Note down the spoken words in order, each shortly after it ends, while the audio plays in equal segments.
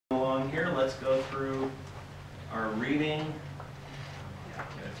let's go through our reading.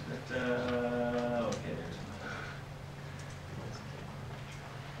 Okay, there's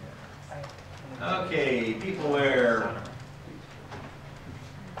okay, Peopleware.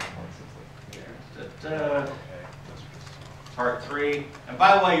 Part 3. And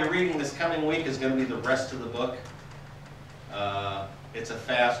by the way, your reading this coming week is going to be the rest of the book. It's a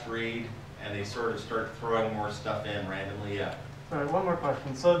fast read, and they sort of start throwing more stuff in randomly. Yeah. Sorry, one more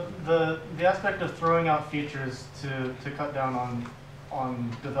question. So the aspect of throwing out features to cut down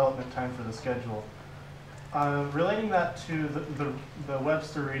on development time for the schedule, relating that to the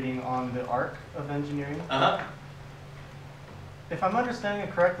Webster reading on the arc of engineering. If I'm understanding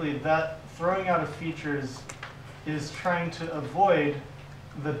it correctly, that throwing out of features is trying to avoid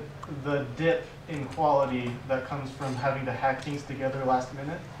the dip in quality that comes from having to hack things together last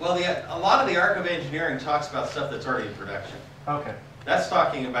minute? Well, a lot of the arc of engineering talks about stuff that's already in production. Okay. That's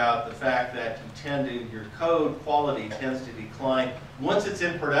talking about the fact that your code quality tends to decline once it's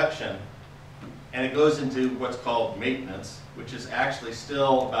in production, and it goes into what's called maintenance, which is actually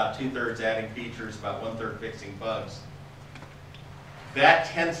still about 2/3 adding features, about 1/3 fixing bugs. That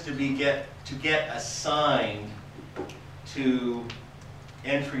tends to get assigned to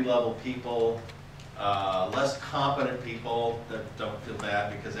entry-level people, less competent people that don't feel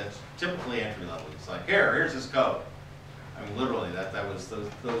bad because that's typically entry-level. It's like, here's this code. I mean, literally,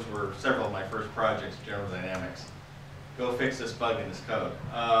 those were several of my first projects in General Dynamics. Go fix this bug in this code.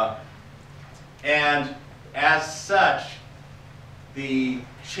 And as such, the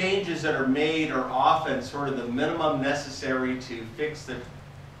changes that are made are often sort of the minimum necessary to fix the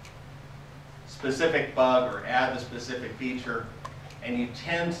specific bug or add the specific feature, and you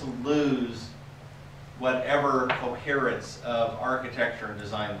tend to lose whatever coherence of architecture and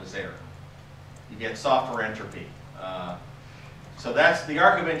design was there. You get software entropy. So that's the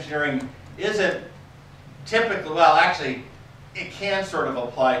arc of engineering. Isn't typically, well, actually, it can sort of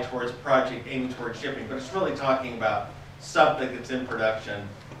apply towards project aiming towards shipping, but it's really talking about something that's in production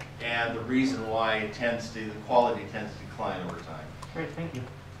and the reason why the quality tends to decline over time. Great, thank you.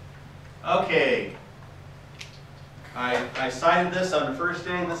 Okay. I cited this on the first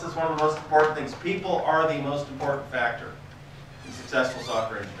day. This is one of the most important things. People are the most important factor in successful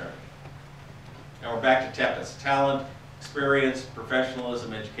software engineering. Now we're back to TEPIS. Talent, experience,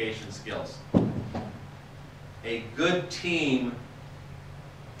 professionalism, education, skills. A good team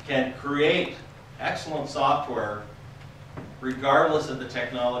can create excellent software regardless of the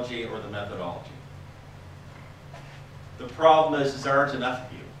technology or the methodology. The problem is there aren't enough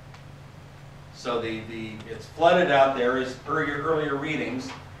of you. So it's flooded out there, as per your earlier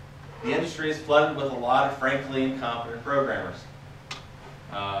readings. The industry is flooded with a lot of frankly incompetent programmers.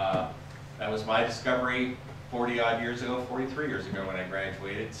 That was my discovery 40-odd years ago, 43 years ago when I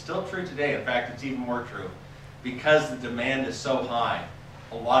graduated. It's still true today. In fact, it's even more true. Because the demand is so high,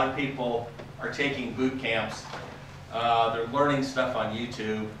 a lot of people are taking boot camps. They're learning stuff on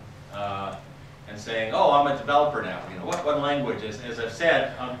YouTube and saying, oh, I'm a developer now. You know, what language? As I've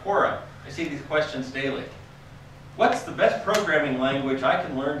said on Quora, I see these questions daily. What's the best programming language I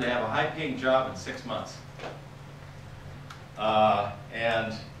can learn to have a high-paying job in 6 months?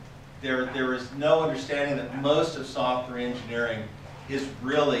 And there is no understanding that most of software engineering is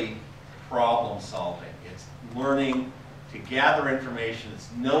really problem solving. It's learning to gather information. It's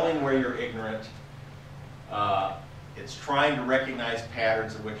knowing where you're ignorant. It's trying to recognize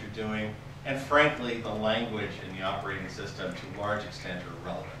patterns of what you're doing. And frankly, the language in the operating system to a large extent are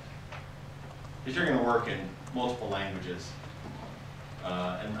irrelevant. Because you're going to work in multiple languages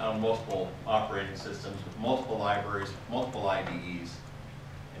and on multiple operating systems with multiple libraries, multiple IDEs.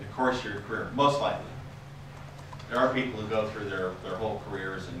 And of course, your career, most likely. There are people who go through their whole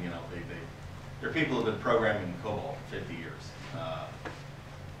careers and, you know, there are people who have been programming in COBOL for 50 years.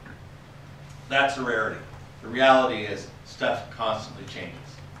 That's a rarity. The reality is stuff constantly changes.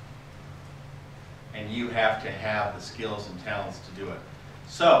 And you have to have the skills and talents to do it.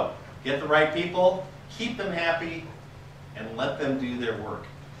 So, get the right people, keep them happy, and let them do their work.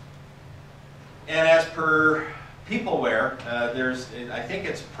 And as per Peopleware, I think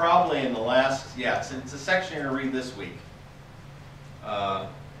it's probably in the last, it's a section you're going to read this week,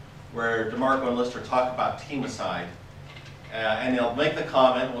 where DeMarco and Lister talk about team-aside. And they'll make the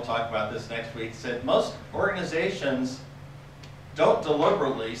comment, we'll talk about this next week, said most organizations don't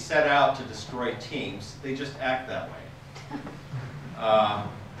deliberately set out to destroy teams, they just act that way.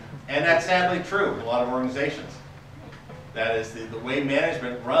 And that's sadly true in a lot of organizations. That is, the way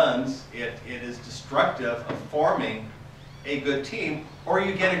management runs, it is destructive of forming a good team, or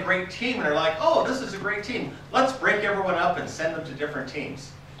you get a great team and they're like, oh, this is a great team. Let's break everyone up and send them to different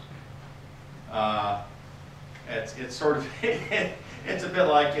teams. It's sort of, it's a bit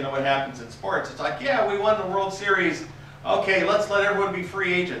like, you know, what happens in sports. It's like, yeah, we won the World Series. Okay, let's let everyone be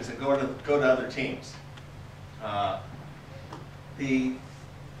free agents and go to other teams. The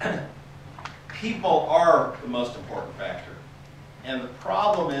people are the most important factor. And the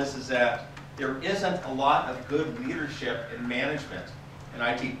problem is that there isn't a lot of good leadership and management in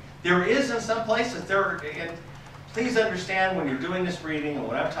IT. There is in some places. And please understand when you're doing this reading and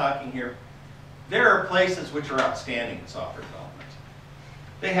when I'm talking here, there are places which are outstanding in software development.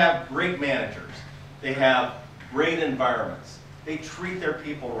 They have great managers. They have great environments. They treat their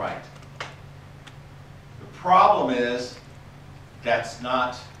people right. The problem is that's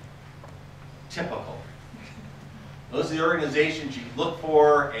not typical. Those are the organizations you look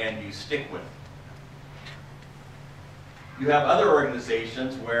for and you stick with. You have other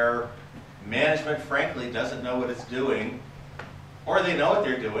organizations where management, frankly, doesn't know what it's doing, or they know what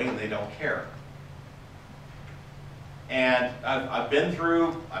they're doing and they don't care. And I've been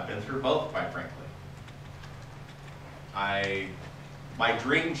through both, quite frankly. My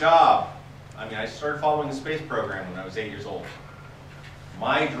dream job, I started following the space program when I was 8 years old.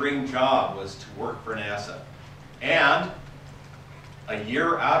 My dream job was to work for NASA. And a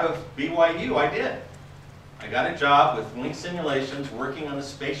year out of BYU, I did. I got a job with Link Simulations working on the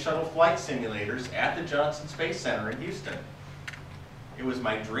space shuttle flight simulators at the Johnson Space Center in Houston. It was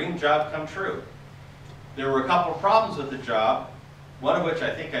my dream job come true. There were a couple of problems with the job, one of which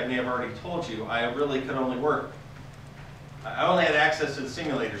I think I may have already told you. I really could only work. I only had access to the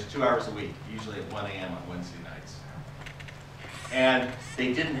simulators 2 hours a week, usually at 1 a.m. on Wednesday nights. And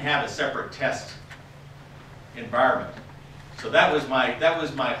they didn't have a separate test environment. So that was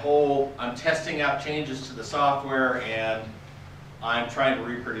my whole, I'm testing out changes to the software and I'm trying to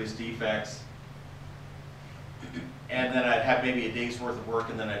reproduce defects. And then I'd have maybe a day's worth of work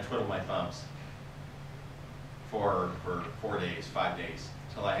and then I'd twiddle my thumbs for 4 days, 5 days,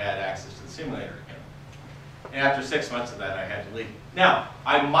 until I had access to the simulator again. And after 6 months of that, I had to leave. Now,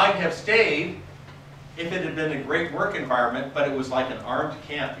 I might have stayed if it had been a great work environment, but it was like an armed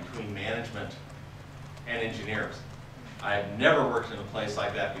camp between management and engineers. I've never worked in a place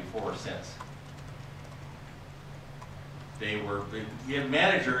like that before or since. You had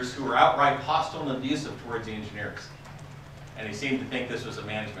managers who were outright hostile and abusive towards the engineers. And they seemed to think this was a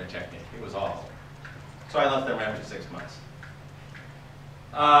management technique. It was awful. So I left them after 6 months.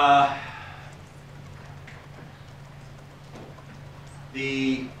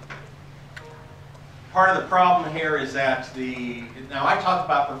 The part of the problem here is that now I talk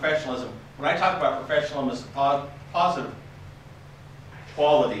about professionalism. When I talk about professionalism as a positive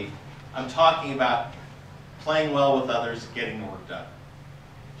quality, I'm talking about playing well with others, getting the work done,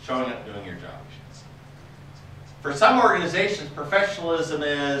 showing up, doing your job. For some organizations, professionalism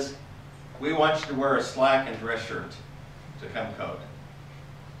is, we want you to wear a slack and dress shirt to come code.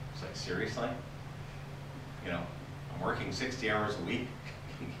 It's like, seriously? You know, I'm working 60 hours a week.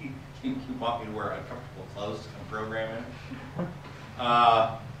 You want me to wear uncomfortable clothes to come program in?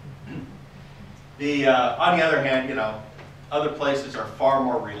 On the other hand, you know, other places are far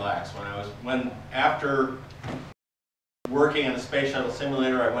more relaxed. After working on the Space Shuttle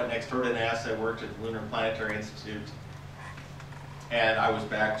simulator, I went next door to NASA, I worked at the Lunar Planetary Institute, and I was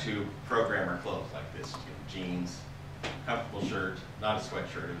back to programmer clothes like this, you know, jeans, comfortable shirt, not a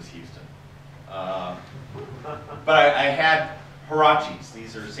sweatshirt, it was Houston. But I had huaraches.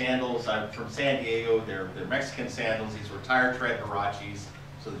 These are sandals. I'm from San Diego. They're Mexican sandals. These were tire tread huaraches.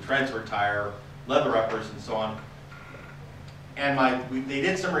 So the treads were tire, leather uppers, and so on. And they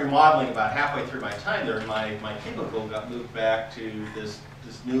did some remodeling about halfway through my time there. My cubicle got moved back to this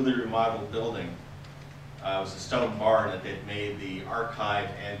newly remodeled building. It was a stone barn that they'd made the archive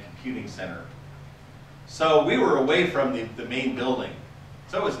and computing center. So we were away from the main building.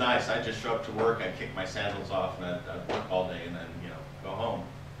 So it was nice. I'd just show up to work, I'd kick my sandals off, and I'd work all day and then, you know, go home.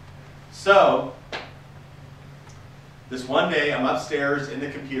 So this one day, I'm upstairs in the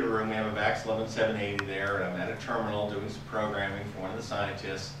computer room. We have a VAX 11780 there, and I'm at a terminal doing some programming for one of the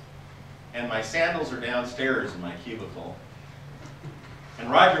scientists. And my sandals are downstairs in my cubicle.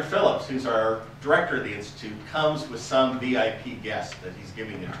 And Roger Phillips, who's our director of the Institute, comes with some VIP guest that he's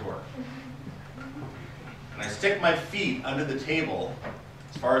giving a tour. And I stick my feet under the table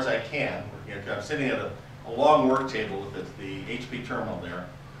as far as I can. You know, I'm sitting at a long work table with the HP terminal there.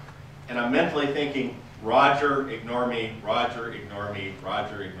 And I'm mentally thinking, Roger, ignore me, Roger, ignore me,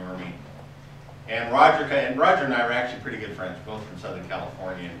 Roger, ignore me. And Roger and I are actually pretty good friends, both from Southern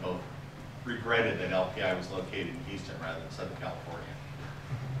California, and both regretted that LPI was located in Houston rather than Southern California.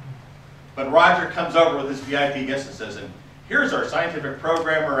 But Roger comes over with his VIP guest and says, and here's our scientific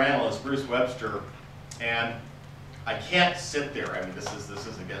programmer analyst, Bruce Webster, and I can't sit there. I mean, this is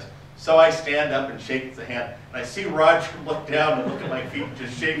a guess. So I stand up and shake the hand, and I see Roger look down and look at my feet and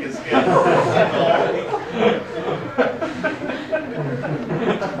just shake his head.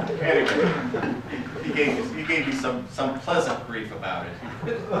 Anyway, he gave me some pleasant grief about it.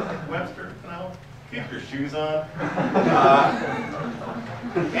 Webster, keep your shoes on.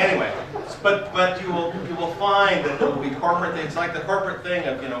 Anyway, but you will find that there will be corporate things, like the corporate thing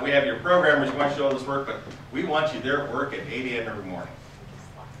of, we have your programmers, we want you to do all this work, but we want you there at work at 8 a.m. every morning.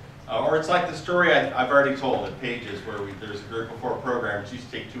 Or it's like the story I've already told at Pages, where there's a group of 4 programmers used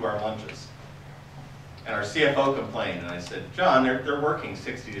to take 2-hour lunches. And our CFO complained, and I said, John, they're working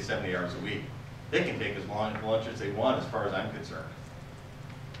 60 to 70 hours a week. They can take as long a lunch as they want as far as I'm concerned.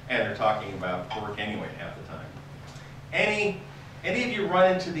 And they're talking about work anyway half the time. Any of you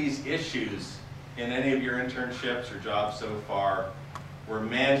run into these issues in any of your internships or jobs so far where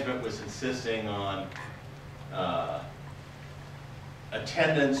management was insisting on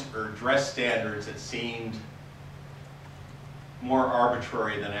attendance or dress standards that seemed more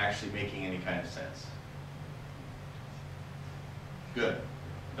arbitrary than actually making any kind of sense? Good.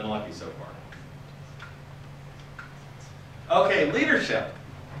 Been lucky so far. Okay, leadership.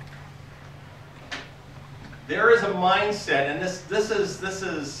 There is a mindset, and this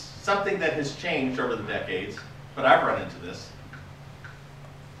is something that has changed over the decades, but I've run into this.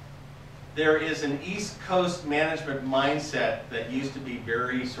 There is an East Coast management mindset that used to be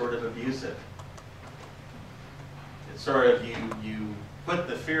very sort of abusive. It's sort of you put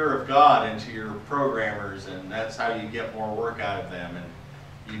the fear of God into your programmers, and that's how you get more work out of them. And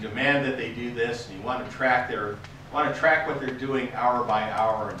you demand that they do this, and you want to track what they're doing hour by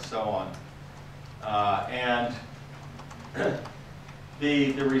hour, and so on. And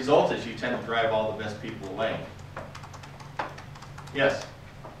the result is you tend to drive all the best people away. Yes.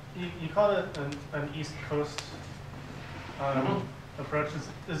 You call it an East Coast approach.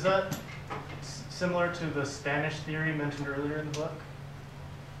 Is that similar to the Spanish theory mentioned earlier in the book?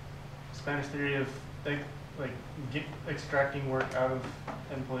 Spanish theory of extracting work out of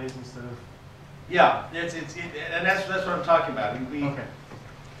employees instead of. Yeah, and that's what I'm talking about. Okay.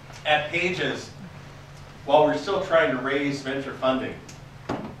 At Pages, while we're still trying to raise venture funding,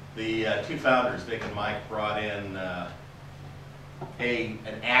 the 2 founders, Vic and Mike, brought in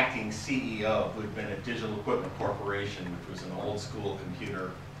an acting CEO who had been at Digital Equipment Corporation, which was an old school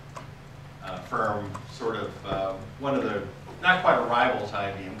computer firm, sort of one of the, not quite a rival to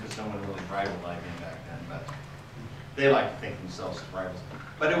IBM, because no one really rivaled IBM back then, but they like to think themselves as rivals.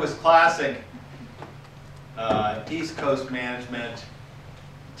 But it was classic East Coast management,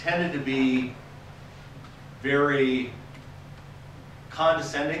 tended to be very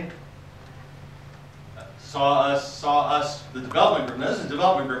condescending. Saw us, the development group. Now, this is a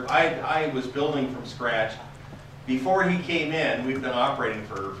development group I was building from scratch. Before he came in, we've been operating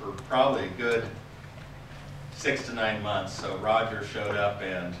for probably a good 6 to 9 months. So Roger showed up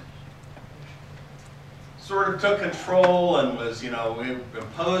and sort of took control and was,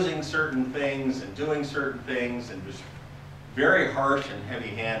 imposing certain things and doing certain things, and was very harsh and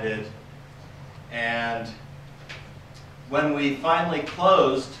heavy-handed. And when we finally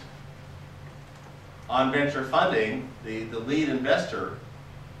closed on venture funding, the lead investor,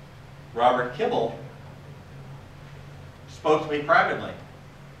 Robert Kibble, spoke to me privately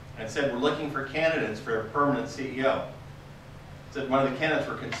and said, we're looking for candidates for a permanent CEO. Said one of the candidates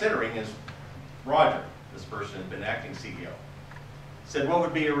we're considering is Roger. This person had been acting CEO. Said, what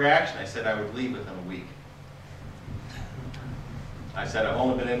would be your reaction? I said, I would leave within a week. I said, I've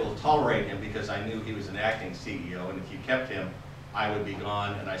only been able to tolerate him because I knew he was an acting CEO, and if you kept him, I would be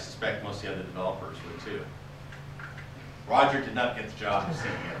gone, and I suspect most of the other developers would too. Roger did not get the job of CEO.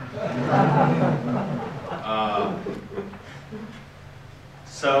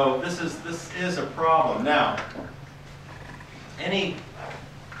 So this is a problem. Now,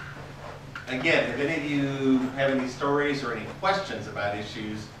 again, if any of you have any stories or any questions about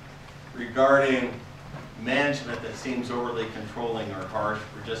issues regarding management that seems overly controlling or harsh,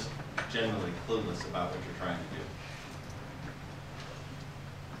 or just generally clueless about what you're trying to do.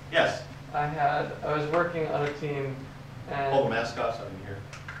 Yes? I was working on a team and... Hold the mask off so I can hear.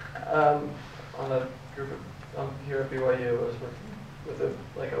 On a group here at BYU, I was working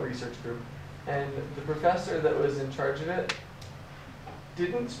with a research group. And the professor that was in charge of it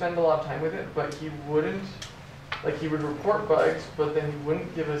didn't spend a lot of time with it, but he wouldn't, he would report bugs, but then he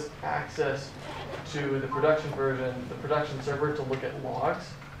wouldn't give us access to the production version, the production server, to look at logs.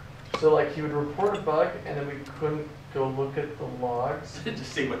 So he would report a bug, and then we couldn't go look at the logs to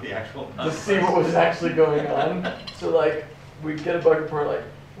see what the actual to see what was actually going on. So we get a bug report like,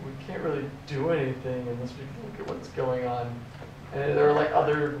 we can't really do anything unless we look at what's going on. And there are like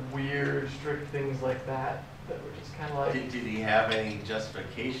other weird, strict things like that that were just kind of like. Did he have any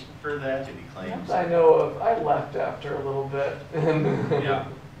justification for that? Did he claim? Yes, I know of. I left after a little bit, and Yeah.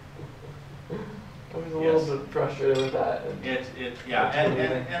 I was a little bit frustrated with that. And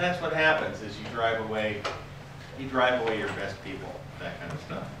And that's what happens is you drive away your best people, that kind of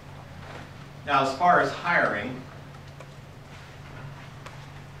stuff. Now, as far as hiring,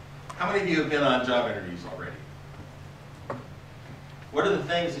 how many of you have been on job interviews already? What are the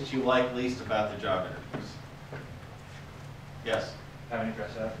things that you like least about the job interviews? Yes? Having to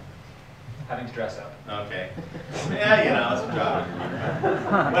dress up. Having to dress up. Okay. Yeah, it's a job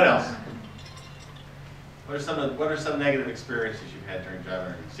interview. What else? What are some negative experiences you've had during job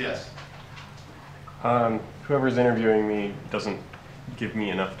interviews? Yes? Whoever's interviewing me doesn't give me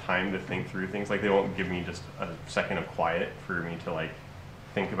enough time to think through things. Like, they won't give me just a second of quiet for me to like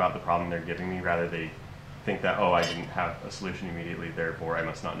think about the problem they're giving me. Rather, they think that, oh, I didn't have a solution immediately, therefore I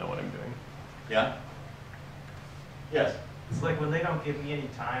must not know what I'm doing. Yeah? Yes? It's like when they don't give me any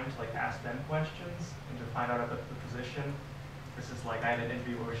time to like ask them questions and to find out about the position. This is like, I had an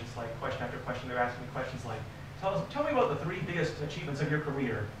interview where it was just like question after question. They're asking me questions like, tell me about the 3 biggest achievements of your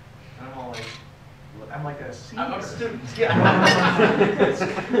career. And I'm all like, I'm like a senior. I'm a student. Yeah.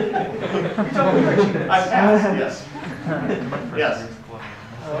 You told me your achievements. I passed, yes. Yes.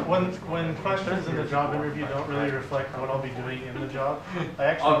 When questions in the job interview don't really reflect what I'll be doing in the job,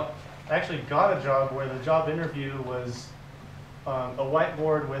 I actually got a job where the job interview was a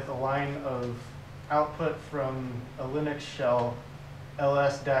whiteboard with a line of output from a Linux shell,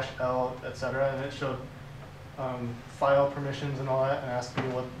 ls-l, etc., and it showed file permissions and all that, and asked me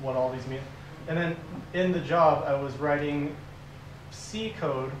what all these mean. And then in the job, I was writing C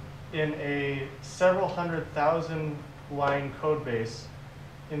code in a several 100,000 line code base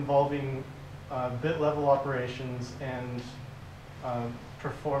involving bit level operations and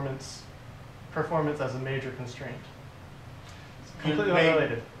performance as a major constraint. It's completely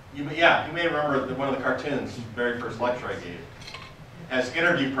unrelated. You may remember one of the cartoons, the very first lecture I gave, has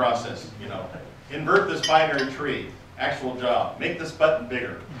interview process, invert this binary tree, actual job, make this button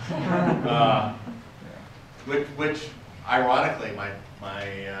bigger. Which ironically, my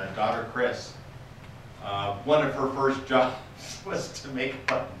daughter Chris, one of her first jobs was to make a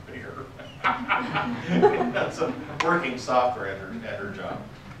button bigger. That's some working software at her job.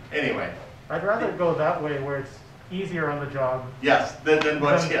 Anyway. I'd rather go that way where it's easier on the job. Yes, than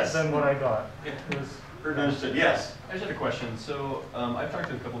what I got. It was understood. Yes. I just had a question. So I've talked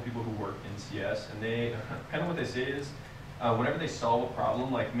to a couple of people who work in CS, and they kind of what they say is whenever they solve a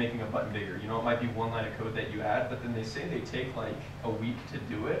problem, like making a button bigger, it might be one line of code that you add, but then they say they take like a week to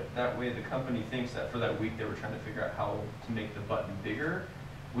do it. That way the company thinks that for that week they were trying to figure out how to make the button bigger.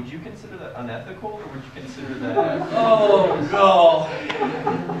 Would you consider that unethical, or would you consider that... Oh, no.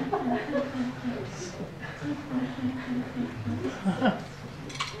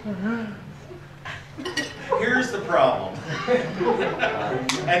 Here's the problem.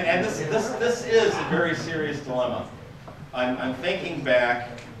 and this is a very serious dilemma. I'm thinking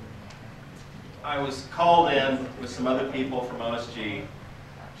back. I was called in with some other people from OSG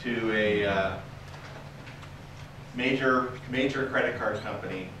to a major credit card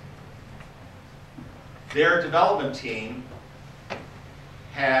company. Their development team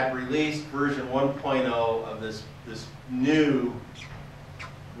had released version 1.0 of this new,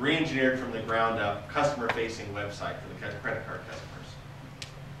 re-engineered from the ground up, customer-facing website for the credit card customers.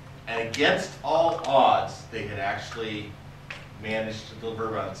 And against all odds, they had actually managed to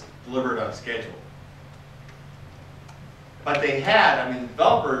deliver it on schedule. But they had, the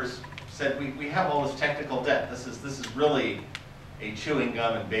developers said, we have all this technical debt. This is really a chewing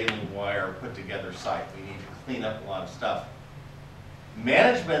gum and baling wire put together site. We need to clean up a lot of stuff.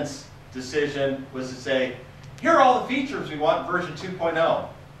 Management's decision was to say, here are all the features we want in version 2.0.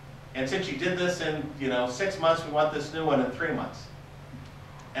 And since you did this in 6 months, we want this new one in 3 months.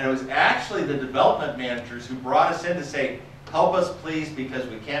 And it was actually the development managers who brought us in to say, help us please, because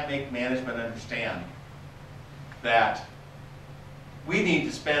we can't make management understand that we need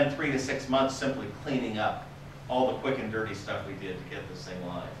to spend 3 to 6 months simply cleaning up all the quick and dirty stuff we did to get this thing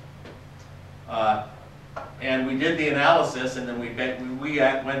live. And we did the analysis, and then we went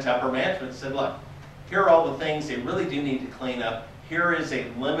to upper management and said, look, here are all the things they really do need to clean up. Here is a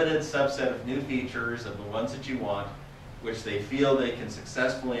limited subset of new features of the ones that you want, which they feel they can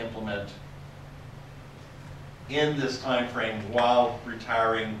successfully implement in this time frame while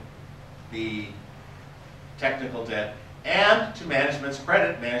retiring the technical debt. And to management's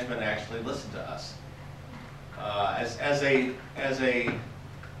credit, management actually listened to us. As a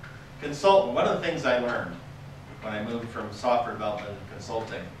consultant, one of the things I learned when I moved from software development to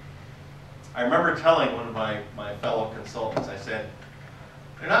consulting, I remember telling one of my fellow consultants, I said,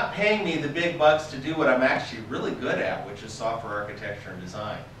 they're not paying me the big bucks to do what I'm actually really good at, which is software architecture and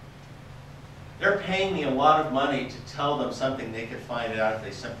design. They're paying me a lot of money to tell them something they could find out if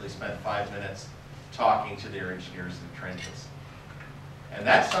they simply spent 5 minutes talking to their engineers in the trenches. And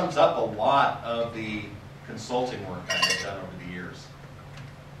that sums up a lot of the consulting work I have done over the years.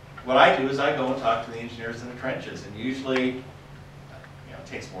 What I do is I go and talk to the engineers in the trenches, and usually, it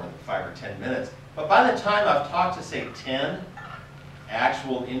takes more than 5 or 10 minutes. But by the time I've talked to, say, 10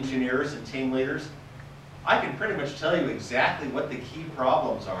 actual engineers and team leaders, I can pretty much tell you exactly what the key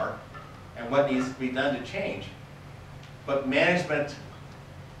problems are and what needs to be done to change. But management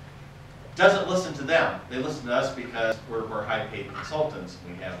doesn't listen to them. They listen to us because we're high-paid consultants.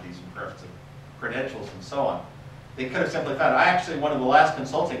 We have these impressive credentials and so on. They could have simply found, one of the last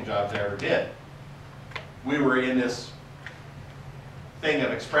consulting jobs I ever did, we were in this thing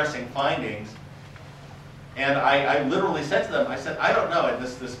of expressing findings, and I literally said to them, I said, I don't know, and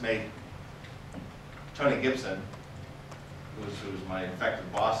this made Tony Gibson, who was my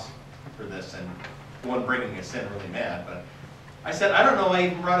effective boss for this, and the one bringing us in really mad, but I said, I don't know why I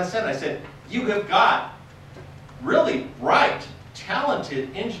even brought us in. I said, you have got really bright,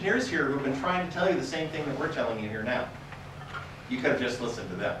 talented engineers here who have been trying to tell you the same thing that we're telling you here now. You could have just listened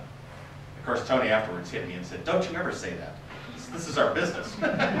to them. Of course, Tony afterwards hit me and said, don't you ever say that. This is our business.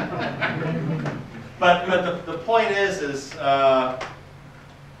 But the point is I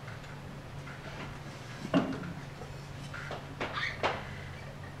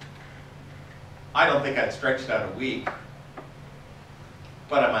don't think I'd stretch it out a week,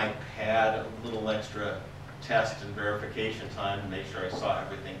 but I might add a little extra test and verification time to make sure I saw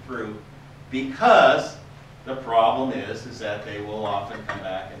everything through, because the problem is that they will often come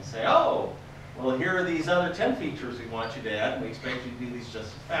back and say, oh, well, here are these other 10 features we want you to add, and we expect you to do these just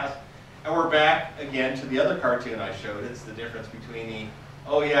as fast. And we're back again to the other cartoon I showed. It's the difference between the,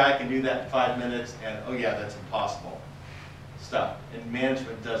 oh yeah, I can do that in 5 minutes, and oh yeah, that's impossible stuff. And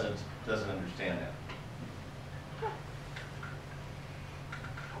management doesn't understand that.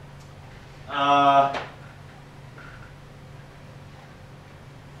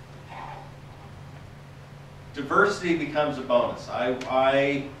 Diversity becomes a bonus.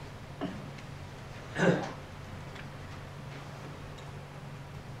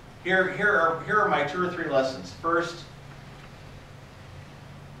 Here are my 2 or 3 lessons. First,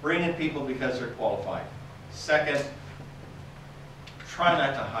 bring in people because they're qualified. Second, try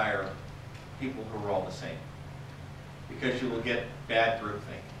not to hire people who are all the same, because you will get bad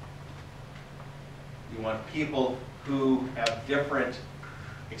groupthink. You want people who have different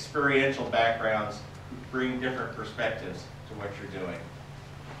experiential backgrounds, who bring different perspectives to what you're doing.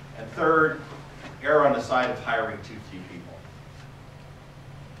 And third, err on the side of hiring too few people.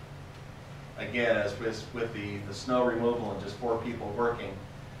 Again, as with the snow removal and just 4 people working,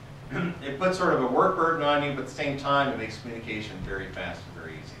 it puts sort of a work burden on you, but at the same time, it makes communication very fast and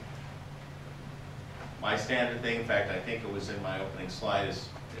very easy. My standard thing, in fact, I think it was in my opening slide, is,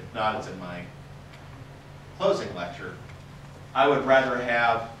 if not, it's in my closing lecture. I would rather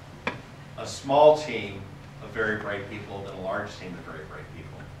have a small team of very bright people than a large team of very bright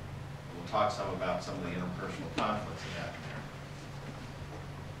people. We'll talk some about some of the interpersonal conflicts in that.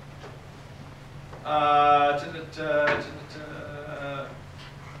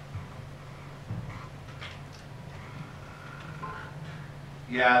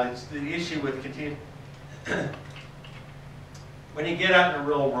 Yeah, it's the issue with continue. When you get out in the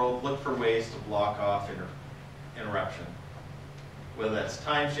real world, look for ways to block off interruption. Whether that's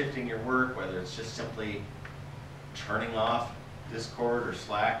time shifting your work, whether it's just simply turning off Discord or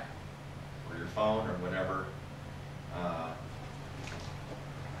Slack or your phone or whatever.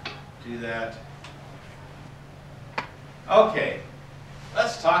 Do that. Okay,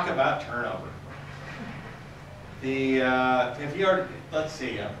 let's talk about turnover. If you are, let's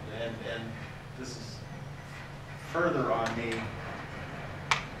see, and this is further on me.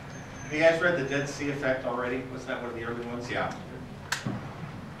 Have you guys read the Dead Sea Effect already? Was that one of the early ones? Yeah.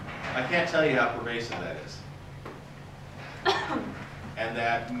 I can't tell you how pervasive that is. And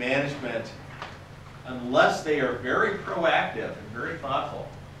that management, unless they are very proactive and very thoughtful,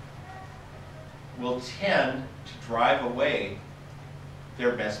 will tend to drive away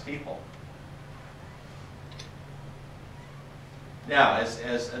their best people. Now, as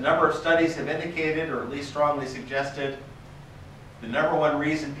a number of studies have indicated, or at least strongly suggested, the number one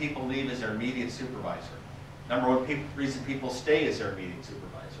reason people leave is their immediate supervisor. Number one reason people stay is their immediate supervisor.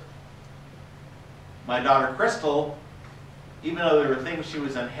 My daughter Crystal, even though there were things she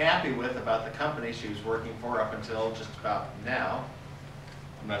was unhappy with about the company she was working for up until just about now,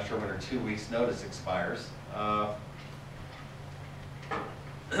 I'm not sure when her 2 weeks notice expires,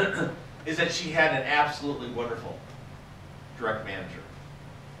 is that she had an absolutely wonderful direct manager.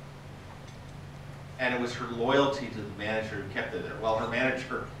 And it was her loyalty to the manager who kept her there. Well, her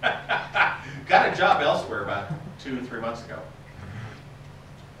manager got a job elsewhere about 2 or 3 months ago.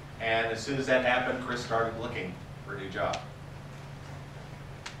 And as soon as that happened, Chris started looking for a new job.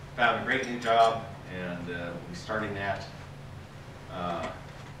 Found a great new job, and we'll be starting that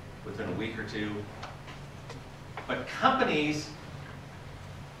within a week or two. But companies,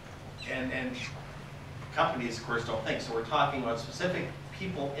 and companies, of course, don't think. So we're talking about specific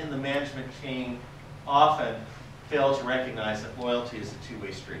people in the management chain often fail to recognize that loyalty is a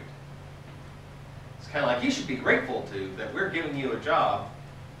two-way street. It's kind of like, you should be grateful to that we're giving you a job,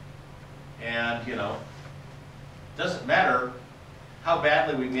 and doesn't matter how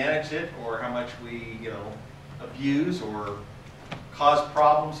badly we manage it or how much we abuse or cause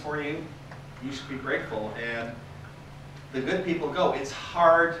problems for you. You should be grateful. And the good people go. It's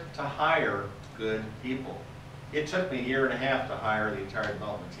hard to hire good people. It took me a year and a half to hire the entire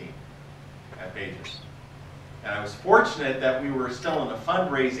development team at Pages. And I was fortunate that we were still in a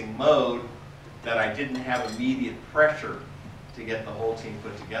fundraising mode, that I didn't have immediate pressure to get the whole team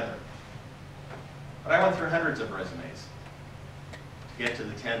put together. But I went through hundreds of resumes to get to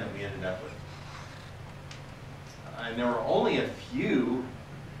the 10 that we ended up with. And there were only a few,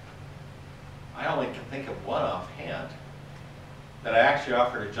 I only can think of one offhand, that I actually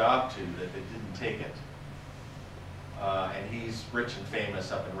offered a job to that they didn't take it. And he's rich and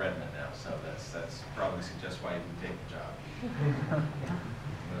famous up in Redmond now, so that's probably suggests why he didn't take the job.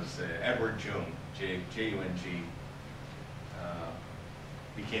 It was Edward Jung, J-U-N-G.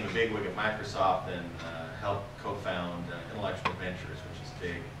 Became a bigwig at Microsoft and helped co-found Intellectual Ventures, which is a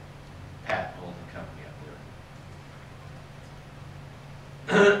big patent holding company up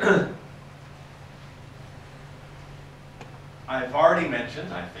there. I've already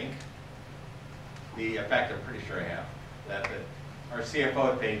mentioned, I think, in fact, I'm pretty sure I have, that our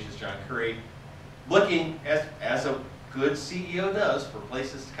CFO at Pages, John Curry, looking, as a good CEO does, for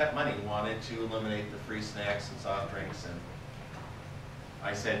places to cut money, wanted to eliminate the free snacks and soft drinks. And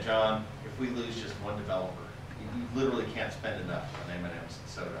I said, John, if we lose just one developer, you literally can't spend enough on M&Ms and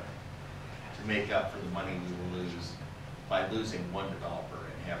soda to make up for the money we will lose by losing one developer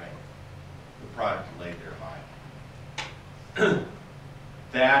and having the product laid thereby.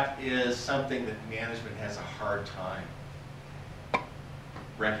 That is something that management has a hard time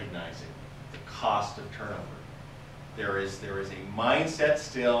recognizing, the cost of turnover. There is a mindset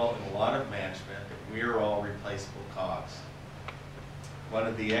still in a lot of management that we are all replaceable cogs. One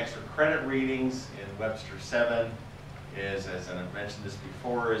of the extra credit readings in Webster 7 is, as I've mentioned this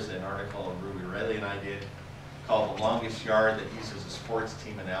before, is an article Ruby Riley and I did called The Longest Yard, that uses a sports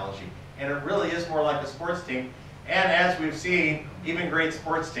team analogy. And it really is more like a sports team. And as we've seen, even great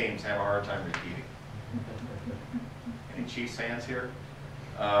sports teams have a hard time repeating. Any Chiefs fans here?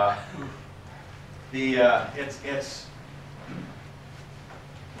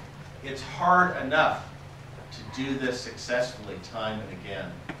 It's hard enough to do this successfully time and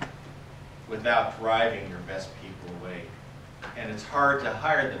again without driving your best people away. And it's hard to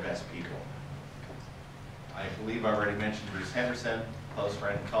hire the best people. I believe I already mentioned Bruce Henderson, close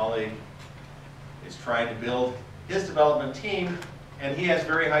friend and colleague, is trying to build his development team, and he has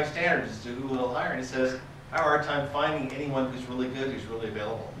very high standards as to who he'll hire. And he says, I have a hard time finding anyone who's really good, who's really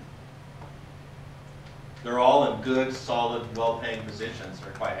available. They're all in good, solid, well-paying positions.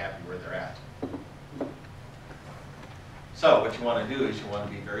 They're quite happy where they're at. So what you want to do is you want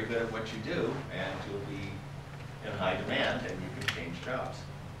to be very good at what you do, and you'll be in high demand, and you can change jobs.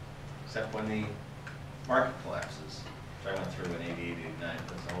 Except when the market collapses, which I went through in 88, 89.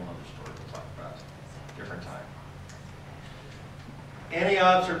 That's a whole other story we'll talk about at a different time. Any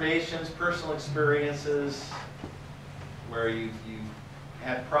observations, personal experiences, where you've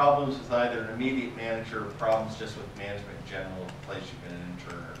had problems with either an immediate manager or problems just with management in general, the place you've been an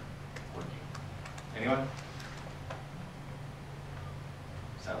intern or working? Anyone?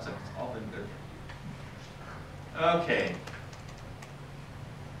 Sounds like it's all been good for you. Okay.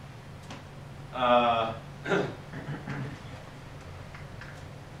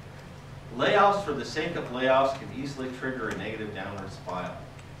 Layoffs for the sake of layoffs can easily trigger a negative downward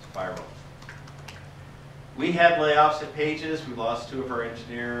spiral. We had layoffs at Pages. We lost 2 of our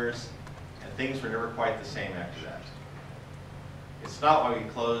engineers, and things were never quite the same after that. It's not why we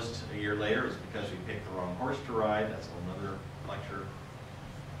closed a year later. It's because we picked the wrong horse to ride. That's another lecture.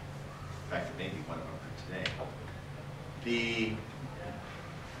 fact, it may be one of them for today.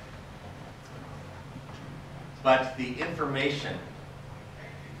 But the information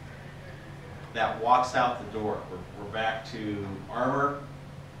that walks out the door, we're back to armor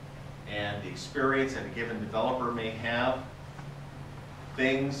and the experience that a given developer may have,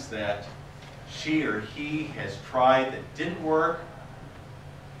 things that she or he has tried that didn't work,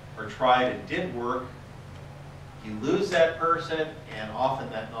 or tried and did work. You lose that person, and often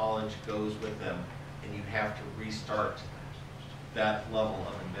that knowledge goes with them, and you have to restart that level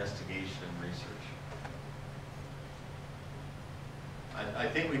of investigation and research. I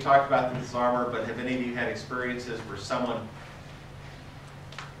think we talked about this armor, but have any of you had experiences where someone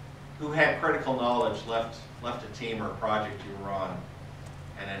who had critical knowledge left a team or a project you were on,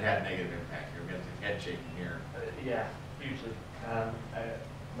 and it had negative impact? You're getting head shaking here. Yeah, hugely.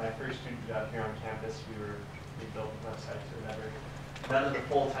 My first student job here on campus, we built websites or whatever. None of the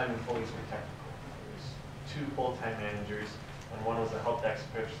full-time employees were technical. There was 2 full-time managers, and one was a help desk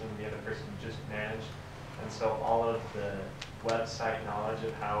person, and the other person just managed. And so all of the website knowledge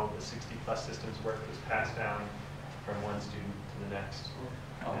of how the 60-plus systems work was passed down from one student to the next.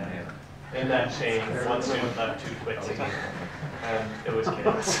 Oh, man. In that chain, one student left too quickly, and it was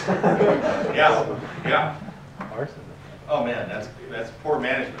chaos. Yeah. Oh man, that's poor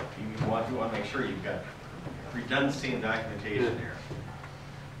management. You want to make sure you've got redundancy and documentation here.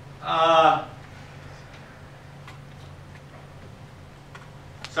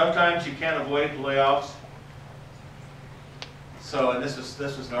 Sometimes you can't avoid layoffs. So, and this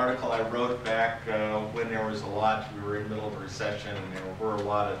was an article I wrote back when there was a lot. We were in the middle of a recession, and there were a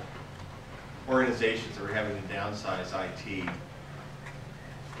lot of organizations that were having to downsize IT.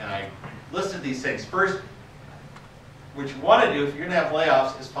 And I listed these things. First, what you want to do if you're going to have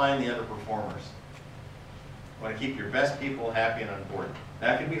layoffs is find the underperformers. You want to keep your best people happy and on board.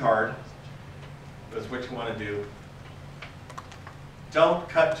 That can be hard, but it's what you want to do. Don't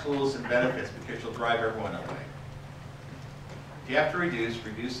cut tools and benefits because you'll drive everyone away. If you have to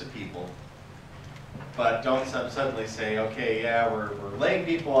reduce the people, but don't suddenly say, okay, yeah, we're laying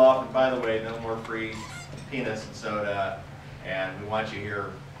people off, and by the way, no more free peanuts and soda, and we want you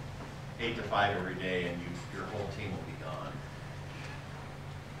here 8 to 5 every day, and your whole team will be gone.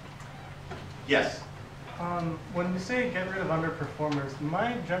 Yes? When you say get rid of underperformers,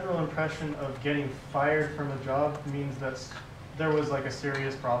 my general impression of getting fired from a job means that there was like a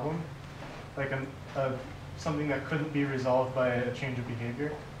serious problem, like something that couldn't be resolved by a change of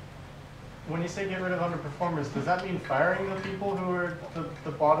behavior. When you say get rid of underperformers, does that mean firing the people who are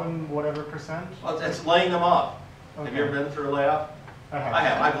the bottom whatever percent? Well, it's laying them off. Okay. Have you ever been through a layoff? I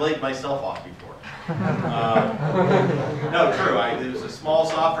have. I've laid myself off before. No, true. It was a small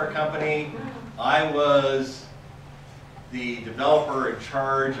software company. I was the developer in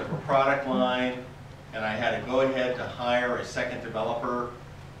charge of a product line, and I had to go ahead to hire a second developer.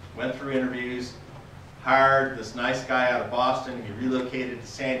 Went through interviews, hired this nice guy out of Boston. He relocated to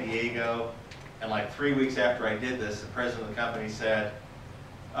San Diego, and like 3 weeks after I did this, the president of the company said,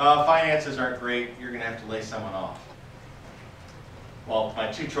 finances aren't great, you're going to have to lay someone off. Well,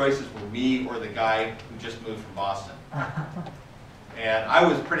 my 2 choices were me or the guy who just moved from Boston. And I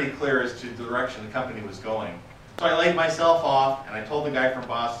was pretty clear as to the direction the company was going. So I laid myself off, and I told the guy from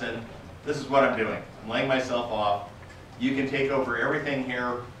Boston, this is what I'm doing. I'm laying myself off. You can take over everything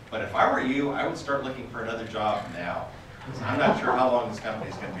here, but if I were you, I would start looking for another job now. I'm not sure how long this company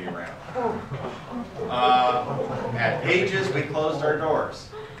is going to be around. At Pages, we closed our doors.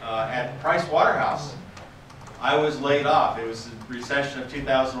 At Price Waterhouse, I was laid off. It was the recession of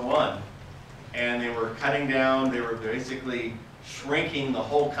 2001, and they were cutting down. They were basically shrinking the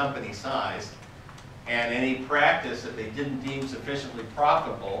whole company size, and any practice that they didn't deem sufficiently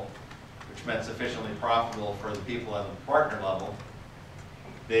profitable, which meant sufficiently profitable for the people at the partner level,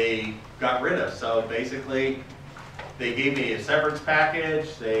 they got rid of. So basically, they gave me a severance package.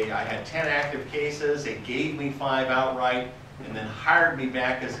 I had 10 active cases. They gave me 5 outright, and then hired me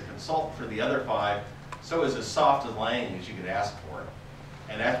back as a consultant for the other 5. So it was as soft as laying as you could ask for.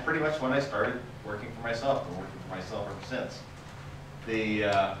 And that's pretty much when I started working for myself. I've been working for myself ever since.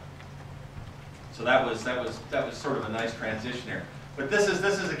 So that was sort of a nice transition there. But this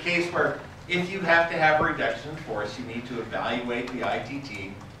is a case where if you have to have a reduction in force, you need to evaluate the IT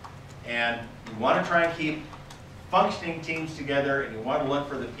team, and you want to try and keep functioning teams together, and you want to look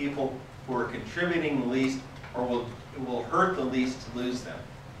for the people who are contributing the least or will hurt the least to lose them.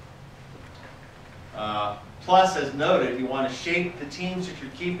 Plus, as noted, you want to shape the teams that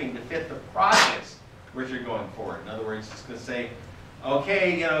you're keeping to fit the projects which you're going forward. In other words, it's going to say,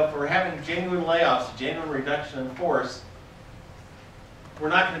 okay, if we're having genuine layoffs, a genuine reduction in force, we're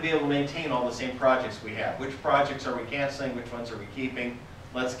not going to be able to maintain all the same projects we have. Which projects are we canceling? Which ones are we keeping?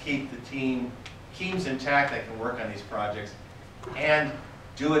 Let's keep the teams intact that can work on these projects, and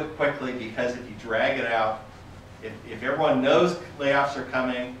do it quickly, because if you drag it out, if everyone knows layoffs are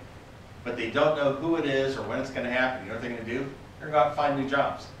coming, but they don't know who it is or when it's going to happen, you know what they're going to do? They're going to go out and find new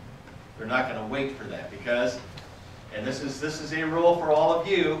jobs. They're not going to wait for that, because, and this is a rule for all of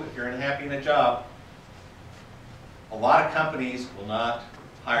you, if you're unhappy in a job, a lot of companies will not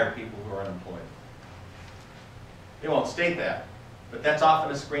hire people who are unemployed. They won't state that, but that's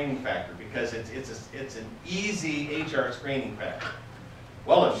often a screening factor, because it's an easy HR screening factor.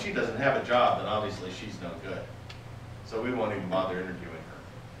 Well, if she doesn't have a job, then obviously she's no good. So we won't even bother interviewing her.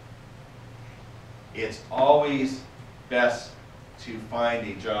 It's always best to find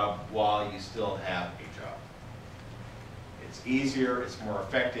a job while you still have a job. It's easier, it's more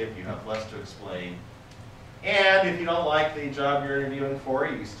effective, you have less to explain. And if you don't like the job you're interviewing for,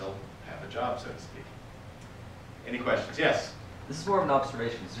 you still have a job, so to speak. Any questions? Yes? This is more of an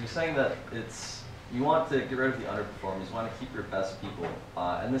observation. So you're saying that you want to get rid of the underperformers, you want to keep your best people,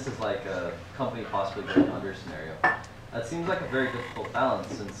 and this is like a company possibly going under scenario. That seems like a very difficult balance,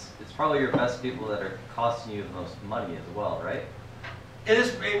 since it's probably your best people that are costing you the most money as well, right?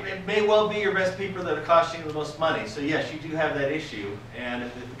 It may well be your best people that are costing you the most money. So yes, you do have that issue. And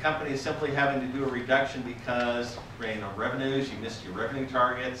if the company is simply having to do a reduction because revenues, you missed your revenue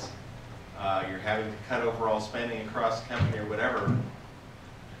targets, you're having to cut overall spending across the company or whatever,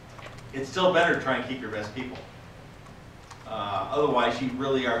 it's still better to try and keep your best people. Otherwise,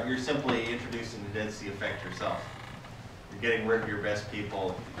 you're simply introducing the density effect yourself. You're getting rid of your best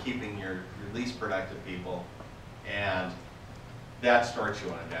people, keeping your least productive people, and that starts you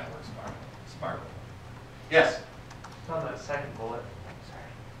on a downward spiral. Yes? On that second bullet,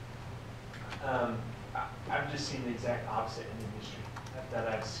 sorry. I've just seen the exact opposite in the industry. That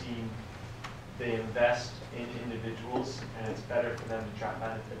I've seen they invest in individuals, and it's better for them to drop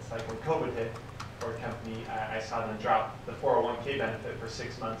benefits. Like when COVID hit for a company, I saw them drop the 401k benefit for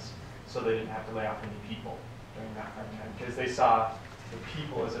 6 months so they didn't have to lay off any people during that hard time, because they saw the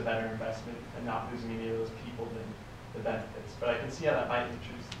people as a better investment and not losing any of those people than the benefits. But I can see how that might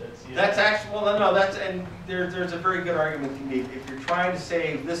introduce. That's actually, well, no, that's, and there's a very good argument to be made. If you're trying to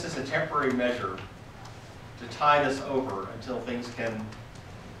say this is a temporary measure to tide us over until things can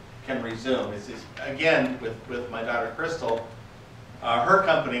resume. It's again, with my daughter Crystal, her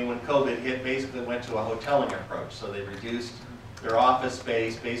company, when COVID hit, basically went to a hoteling approach. So they reduced their office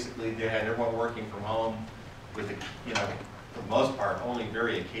space. Basically, they had everyone working from home with, for the most part, only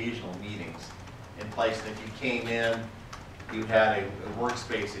very occasional meetings in place. And if you came in, you had a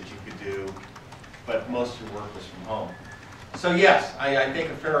workspace that you could do, but most of your work was from home. So yes, I think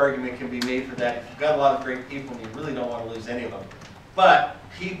a fair argument can be made for that. If you've got a lot of great people and you really don't want to lose any of them, but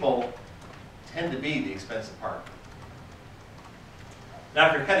people tend to be the expensive part. Now,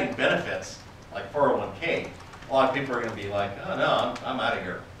 if you're cutting benefits, like 401k, a lot of people are going to be like, oh no, I'm out of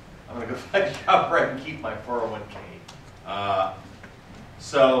here. I'm going to go find a job where I can keep my 401k.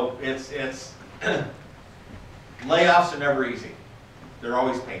 So it's layoffs are never easy. They're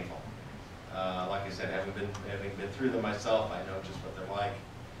always painful. Like I said, having been through them myself, I know just what they're like.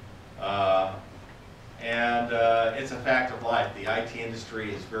 It's a fact of life. The IT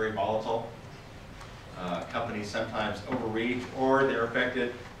industry is very volatile. Companies sometimes overreach, or they're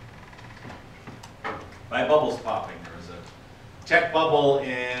affected by bubbles popping. There was a tech bubble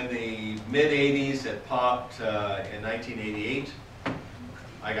in the mid-'80s that popped in 1988.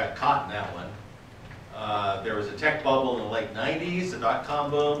 I got caught in that one. There was a tech bubble in the late 90s, the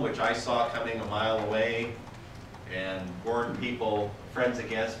dot-com boom, which I saw coming a mile away and warned people, friends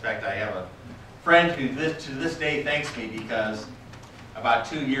against. In fact, I have a friend who to this day thanks me, because about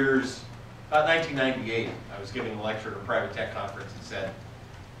 2 years, about 1998, I was giving a lecture at a private tech conference and said,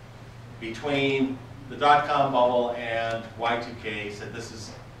 between the dot-com bubble and Y2K, said this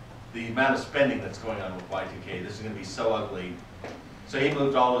is the amount of spending that's going on with Y2K. This is going to be so ugly. So he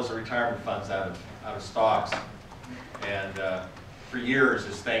moved all his retirement funds out of stocks, and for years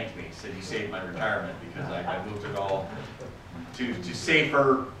has thanked me. Said you saved my retirement, because I moved it all to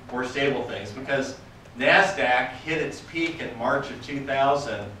safer, more stable things. Because NASDAQ hit its peak in March of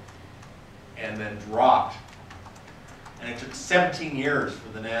 2000 and then dropped. And it took 17 years for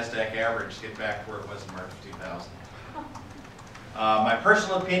the NASDAQ average to get back to where it was in March of 2000. My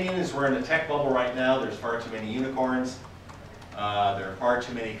personal opinion is we're in a tech bubble right now. There's far too many unicorns. There are far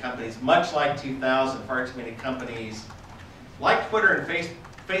too many companies, much like 2000, far too many companies like Twitter and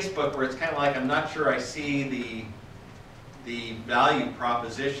Facebook, where it's kind of like, I'm not sure I see the value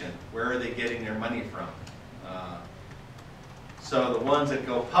proposition. Where are they getting their money from? So the ones that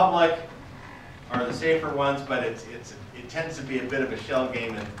go public are the safer ones, but it tends to be a bit of a shell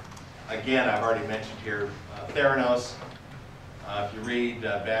game. And again, I've already mentioned here, Theranos. If you read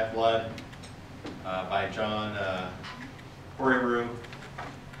Bad Blood by John Horry,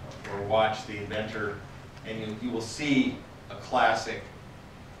 or watch The Inventor, and you will see a classic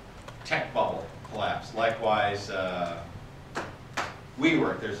tech bubble collapse. Likewise,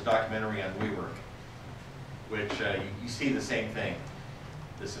 WeWork. There's a documentary on WeWork, which you see the same thing.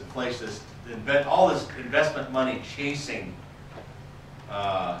 This inflation, all this investment money chasing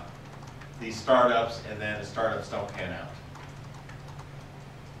these startups, and then the startups don't pan out.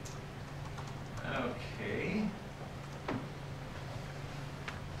 Okay.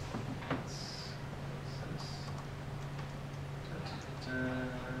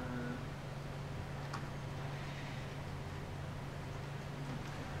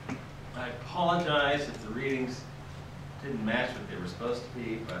 I apologize if the readings didn't match what they were supposed to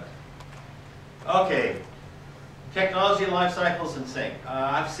be, but okay. Technology and life cycles in sync.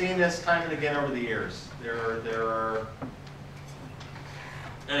 I've seen this time and again over the years. There are,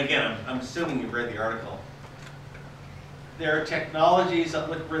 and again, I'm assuming you've read the article. There are technologies that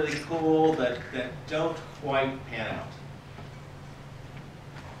look really cool that don't quite pan out.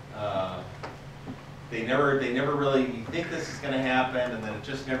 They never really, you think this is going to happen, and then it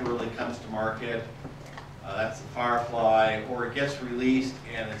just never really comes to market. That's the Firefly, or it gets released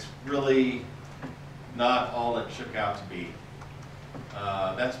and it's really not all it shook out to be.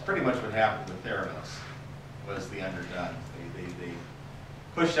 That's pretty much what happened with Theranos, was the underdone. They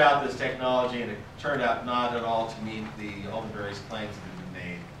pushed out this technology, and it turned out not at all to meet all the various claims that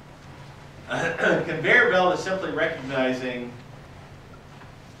had been made. Conveyor belt is simply recognizing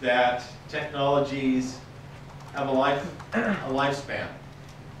that technologies have a lifespan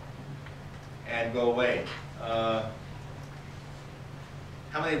and go away. How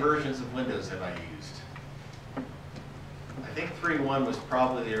many versions of Windows have I used? I think 3.1 was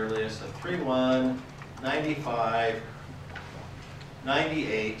probably the earliest. So 3.1, 95,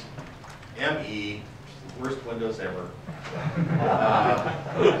 98, ME, the worst Windows ever.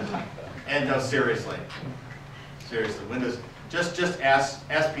 And no, seriously, Windows. Just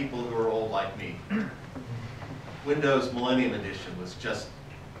ask people who are old like me. Windows Millennium Edition was just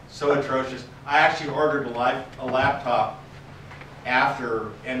so atrocious. I actually ordered a laptop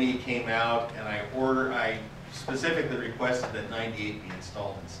after ME came out, and I specifically requested that 98 be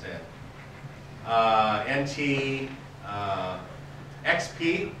installed instead. NT,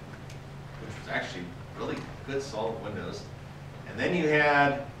 XP, which was actually really good, solid Windows. And then you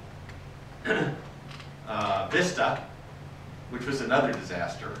had Vista, which was another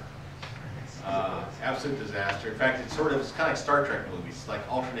disaster. Absolute disaster. In fact, it's kind of like Star Trek movies, like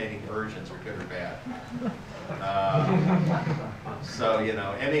alternating versions are good or bad. So,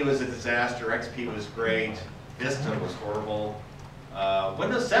 ME was a disaster, XP was great, Vista was horrible.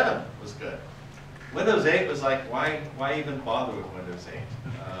 Windows 7 was good. Windows 8 was like, why even bother with Windows 8?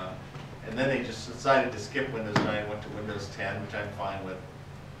 And then they just decided to skip Windows 9, went to Windows 10, which I'm fine with.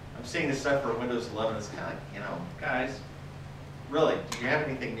 I'm seeing this stuff for Windows 11, it's kind of like, guys, really, do you have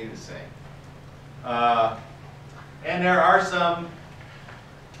anything new to say? And there are some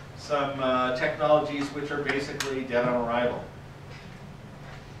technologies which are basically dead on arrival.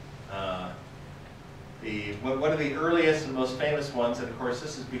 One of the earliest and most famous ones, and of course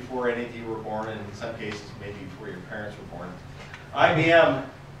this is before any of you were born, and in some cases maybe before your parents were born. IBM,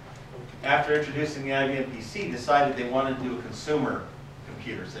 after introducing the IBM PC, decided they wanted to do a consumer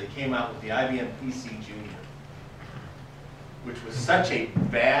computer, so they came out with the IBM PC Junior, which was such a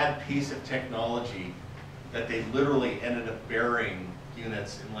bad piece of technology that they literally ended up burying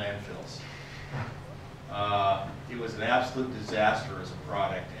units in landfills. It was an absolute disaster as a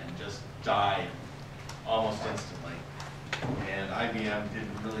product and just died almost instantly. And IBM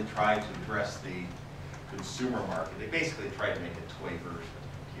didn't really try to address the consumer market. They basically tried to make a toy version of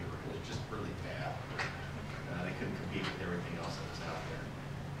the computer. It was just really bad. They couldn't compete with everything else that was out there.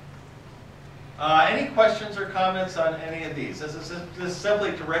 Any questions or comments on any of these? This is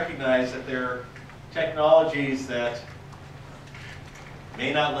simply to recognize that there are technologies that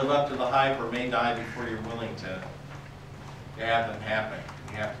may not live up to the hype or may die before you're willing to have them happen.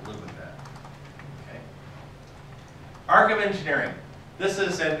 You have to live with that. Okay. Arc of engineering. This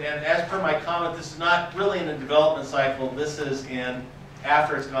is, and as per my comment, this is not really in a development cycle. This is in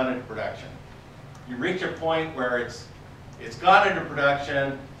after it's gone into production. You reach a point where it's gone into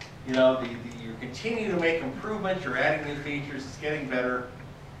production. You continue to make improvements. You're adding new features. It's getting better.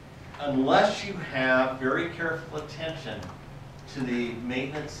 Unless you have very careful attention to the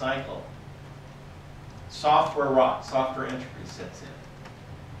maintenance cycle. software rot, software entropy sets in.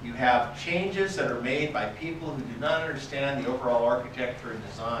 You have changes that are made by people who do not understand the overall architecture and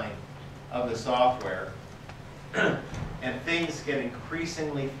design of the software, and things get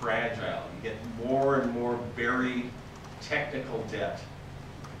increasingly fragile. You get more and more buried technical debt,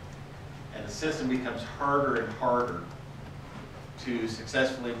 and the system becomes harder and harder to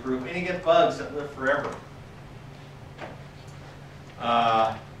successfully improve, and you get bugs that live forever.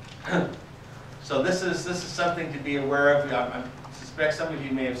 So this is something to be aware of. I suspect some of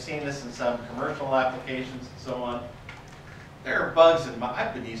you may have seen this in some commercial applications and so on. There are bugs in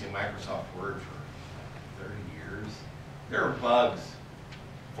I've been using Microsoft Word for 30 years. There are bugs,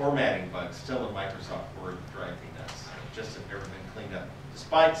 formatting bugs, still in Microsoft Word that drive me nuts. Just have never been cleaned up,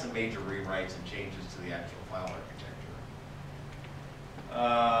 despite some major rewrites and changes to the actual file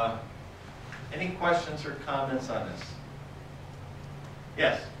architecture. Any questions or comments on this?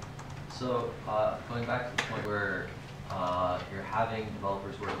 Yes? So, going back to the point where you're having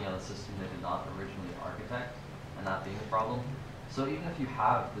developers working on a system they did not originally architect, and that being a problem. So even if you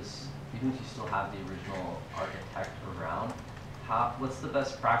have this, even if you still have the original architect around, what's the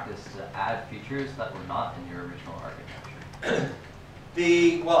best practice to add features that were not in your original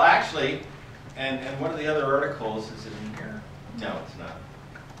architecture? Well, actually, and one of the other articles is in here. No, it's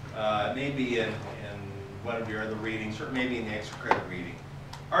not. Maybe in one of your other readings, or maybe in the extra credit reading.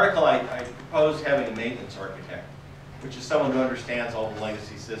 Article, I proposed having a maintenance architect, which is someone who understands all the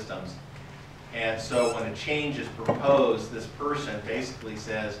legacy systems. And so when a change is proposed, this person basically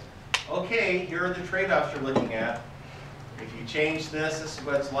says, okay, here are the trade-offs you're looking at. If you change this, this is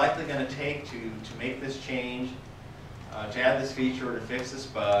what it's likely going to take to make this change, to add this feature or to fix this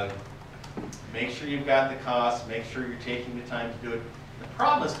bug. Make sure you've got the cost, make sure you're taking the time to do it. The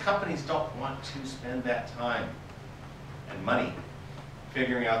problem is companies don't want to spend that time and money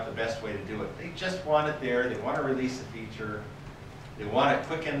figuring out the best way to do it. They just want it there, they want to release a feature, they want a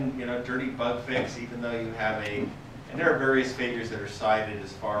quick and dirty bug fix, even though you have and there are various figures that are cited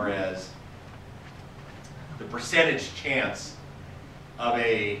as far as the percentage chance of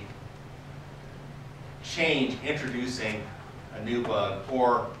a change introducing a new bug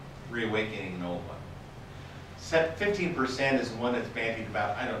or reawakening an old one. 15% is one that's bandied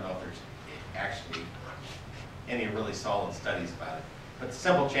about. I don't know if there's actually any really solid studies about it. But the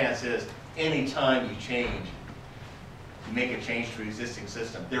simple chance is, any time you make a change to an existing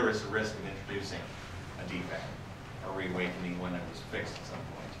system, there is a risk of introducing a defect or reawakening one that was fixed at some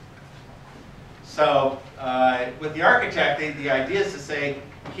point. So with the architect, the idea is to say,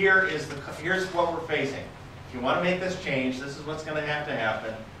 here's what we're facing. If you want to make this change, this is what's going to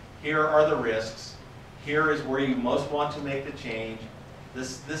happen. Here are the risks. Here is where you most want to make the change.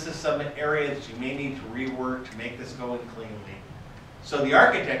 This is some area that you may need to rework to make this go in cleanly. So the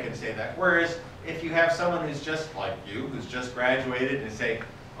architect can say that. Whereas if you have someone who's just like you, who's just graduated, and say,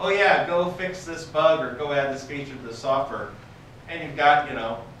 oh yeah, go fix this bug or go add this feature to the software, and you've got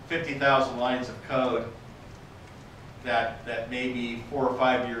 50,000 lines of code that may be 4 or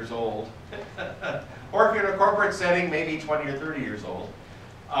 5 years old, or if you're in a corporate setting, maybe 20 or 30 years old,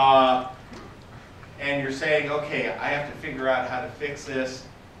 and you're saying, okay, I have to figure out how to fix this.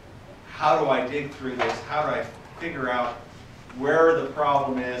 How do I dig through this? How do I figure out where the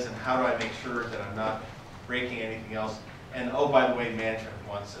problem is, and how do I make sure that I'm not breaking anything else? And oh, by the way, management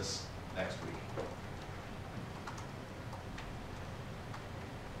wants this next week.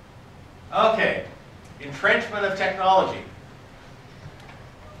 Okay, entrenchment of technology.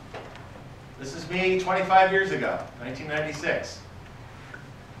 This is me 25 years ago, 1996.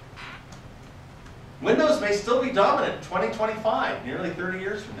 Windows may still be dominant in 2025, nearly 30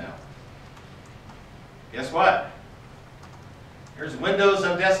 years from now. Guess what? Here's Windows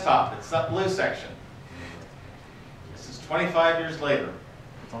on desktop. It's that blue section. This is 25 years later.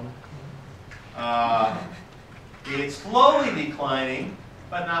 It's slowly declining,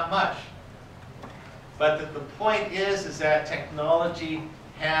 but not much. But the point is that technology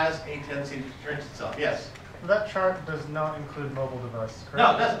has a tendency to entrench itself. Yes? That chart does not include mobile devices, correct?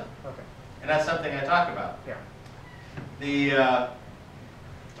 No, it doesn't. Okay. And that's something I talk about. Yeah.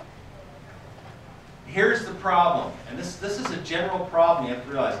 Here's the problem, and this is a general problem you have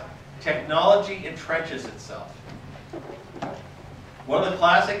to realize. Technology entrenches itself. One of the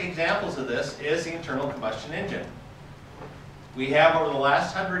classic examples of this is the internal combustion engine. We have, over the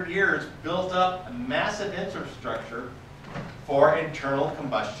last 100 years, built up a massive infrastructure for internal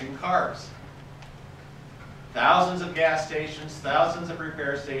combustion cars. Thousands of gas stations, thousands of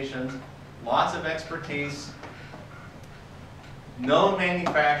repair stations, lots of expertise, known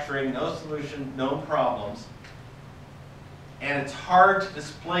manufacturing, no solution, known problems, and it's hard to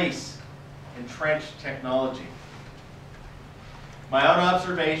displace entrenched technology. My own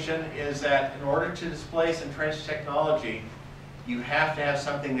observation is that in order to displace entrenched technology, you have to have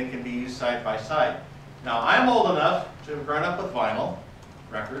something that can be used side by side. Now, I'm old enough to have grown up with vinyl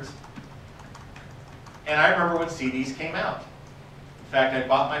records, and I remember when CDs came out. In fact, I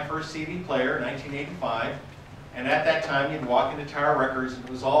bought my first CD player in 1985, and at that time you'd walk into Tower Records and it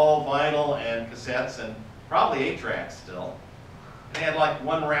was all vinyl and cassettes and probably 8-tracks still. And they had like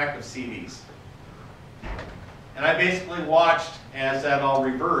one rack of CDs. And I basically watched as that all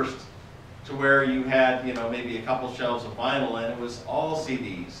reversed to where you had, you know, maybe a couple shelves of vinyl and it was all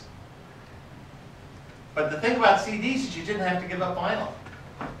CDs. But the thing about CDs is you didn't have to give up vinyl.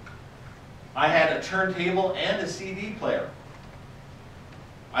 I had a turntable and a CD player.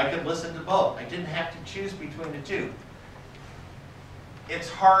 I could listen to both. I didn't have to choose between the two. It's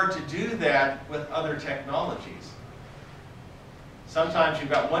hard to do that with other technologies. Sometimes you've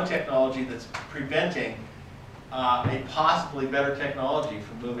got one technology that's preventing a possibly better technology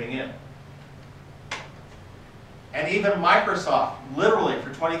from moving in. And even Microsoft, literally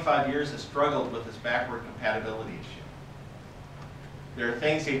for 25 years, has struggled with this backward compatibility issue. There are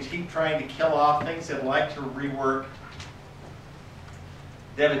things they keep trying to kill off, things they'd like to rework.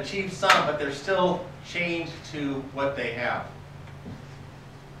 They've achieved some, but they're still chained to what they have.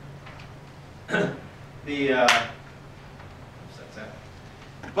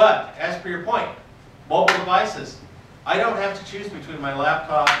 But, as per your point, mobile devices. I don't have to choose between my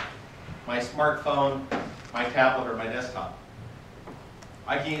laptop, my smartphone, my tablet, or my desktop.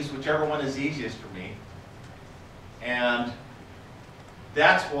 I can use whichever one is easiest for me. And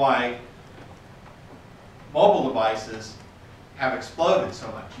that's why mobile devices have exploded so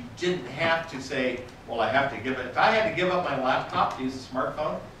much. You didn't have to say, well, I have to give it. If I had to give up my laptop to use a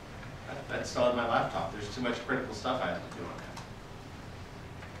smartphone, I'd still have my laptop. There's too much critical stuff I have to do on that.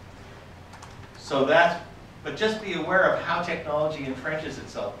 So but just be aware of how technology entrenches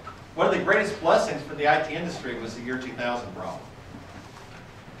itself. One of the greatest blessings for the IT industry was the year 2000 problem.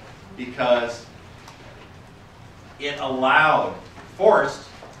 Because it forced,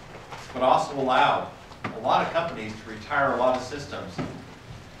 but also allowed a lot of companies to retire a lot of systems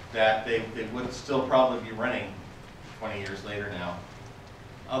that they would still probably be running 20 years later now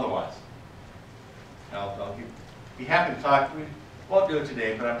otherwise. I'll be happy to talk. We won't do it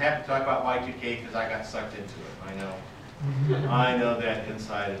today, but I'm happy to talk about Y2K because I got sucked into it. I know. I know that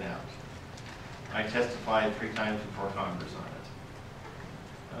inside and out. I testified 3 times before Congress on it.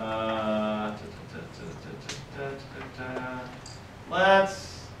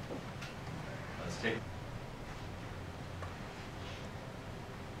 Let's take.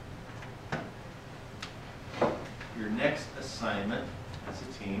 Your next assignment as a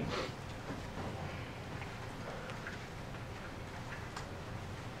team.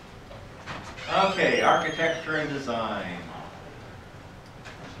 Okay, architecture and design.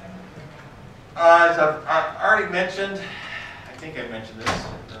 As I've already mentioned, I think I mentioned this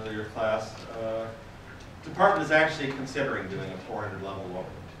in an earlier class, the department is actually considering doing a 400 level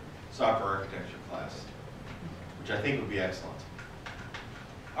software architecture class, which I think would be excellent.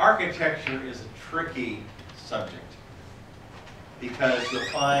 Architecture is a tricky subject because you'll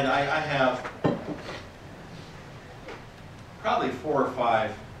find I have probably 4 or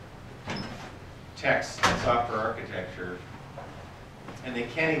 5 texts in software architecture, and they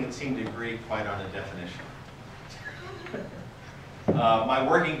can't even seem to agree quite on a definition. My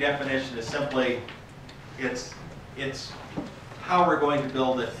working definition is simply, it's how we're going to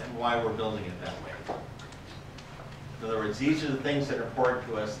build it and why we're building it that way. In other words, these are the things that are important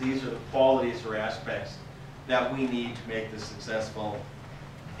to us. These are the qualities or aspects that we need to make this successful.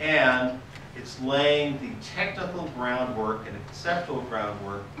 And it's laying the technical groundwork and the conceptual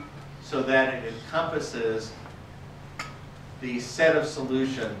groundwork so that it encompasses the set of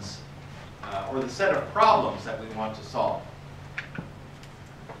solutions or the set of problems that we want to solve.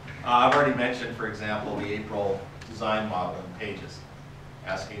 I've already mentioned, for example, the April design model in Pages,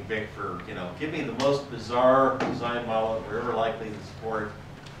 asking Vic for, give me the most bizarre design model that we're ever likely to support.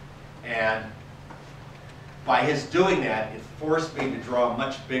 And by his doing that, it forced me to draw a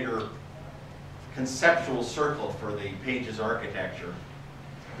much bigger conceptual circle for the Pages architecture,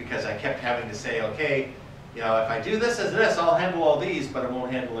 because I kept having to say, okay, if I do this as this, I'll handle all these, but I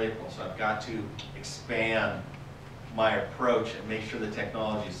won't handle April. So I've got to expand my approach and make sure the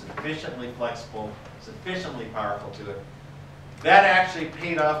technology is sufficiently flexible, sufficiently powerful to it. That actually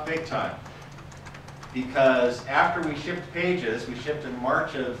paid off big time, because after we shipped Pages, we shipped in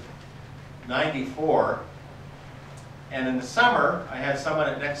March of '94, and in the summer, I had someone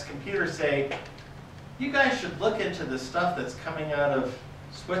at Next Computer say, you guys should look into the stuff that's coming out of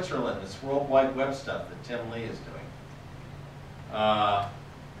Switzerland, this World Wide Web stuff that Tim Lee is doing.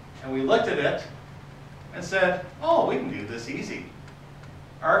 And we looked at it and said, oh, we can do this easy.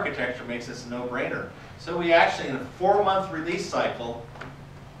 Architecture makes this a no-brainer. So we actually, in a 4-month release cycle,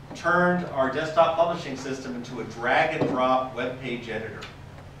 turned our desktop publishing system into a drag-and-drop web page editor.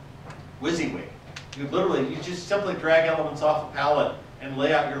 WYSIWYG. You just simply drag elements off a palette and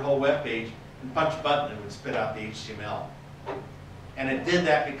lay out your whole web page and punch a button and it would spit out the HTML. And it did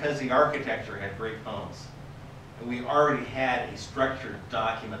that because the architecture had great bones. And we already had a structured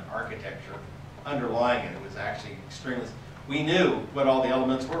document architecture underlying it. It was actually extremely, we knew what all the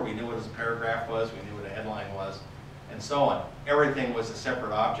elements were. We knew what a paragraph was, we knew what a headline was, and so on. Everything was a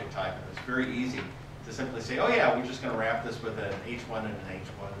separate object type. It was very easy to simply say, oh yeah, we're just going to wrap this with an H1 and an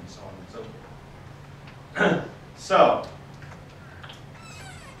H1 and so on and so forth. So,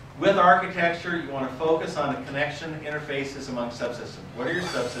 with architecture, you want to focus on the connection interfaces among subsystems. What are your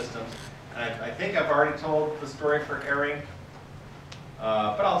subsystems? And I think I've already told the story for Airing,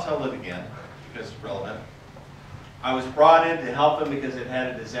 but I'll tell it again because it's relevant. I was brought in to help them because it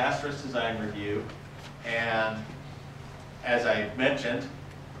had a disastrous design review, and as I mentioned,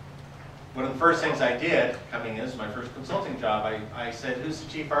 one of the first things I did coming in as my first consulting job, I said, who's the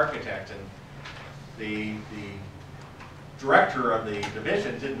chief architect? And the director of the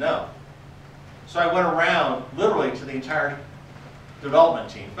division didn't know. So I went around literally to the entire development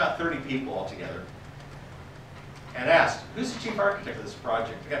team, about 30 people altogether, and asked, who's the chief architect of this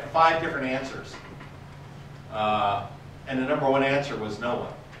project? I got 5 different answers. And the number one answer was no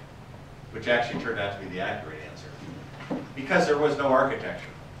one, which actually turned out to be the accurate answer. Because there was no architecture.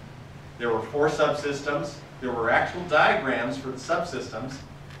 There were 4 subsystems, there were actual diagrams for the subsystems,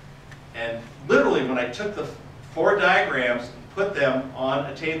 and literally when I took the 4 diagrams and put them on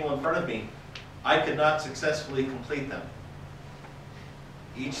a table in front of me, I could not successfully complete them.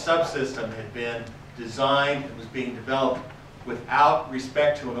 Each subsystem had been designed and was being developed without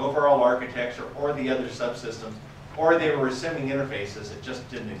respect to an overall architecture or the other subsystems, or they were assuming interfaces that just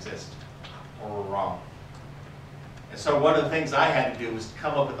didn't exist or were wrong. And so one of the things I had to do was to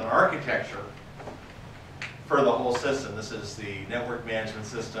come up with an architecture for the whole system. This is the network management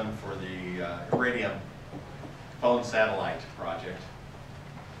system for the Iridium phone satellite project.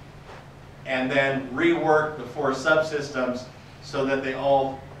 And then rework the 4 subsystems so that they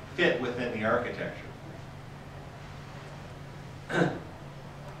all fit within the architecture.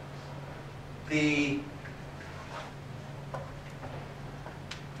 The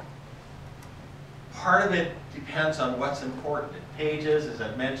part of it depends on what's important. In Pages, as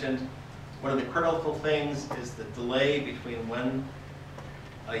I've mentioned, one of the critical things is the delay between when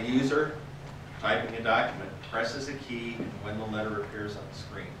a user typing a document presses a key and when the letter appears on the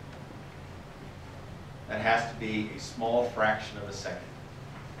screen. That has to be a small fraction of a second.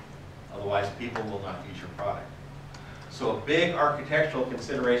 Otherwise, people will not use your product. So a big architectural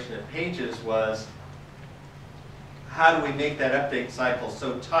consideration at Pages was, how do we make that update cycle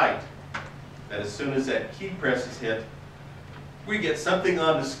so tight that as soon as that key press is hit, we get something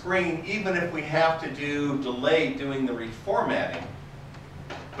on the screen, even if we have to delay doing the reformatting,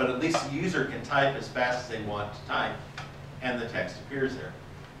 but at least the user can type as fast as they want to type, and the text appears there.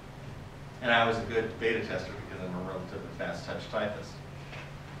 And I was a good beta tester because I'm a relatively fast touch typist.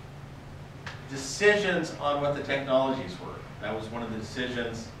 Decisions on what the technologies were. That was one of the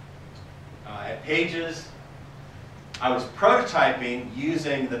decisions at Pages. I was prototyping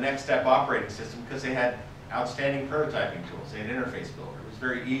using the Next Step operating system because they had outstanding prototyping tools. They had Interface Builder. It was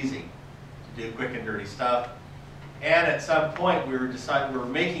very easy to do quick and dirty stuff. And at some point, we were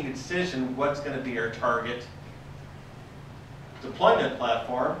making a decision what's going to be our target deployment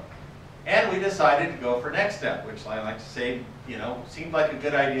platform. And we decided to go for Next Step, which I like to say, seemed like a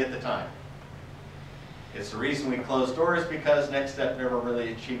good idea at the time. It's the reason we closed doors because Next Step never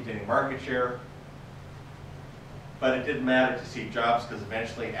really achieved any market share. But it didn't matter to Steve Jobs because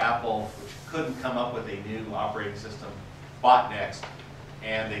eventually Apple, which couldn't come up with a new operating system, bought Next,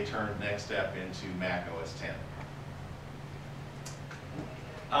 and they turned Next Step into Mac OS X.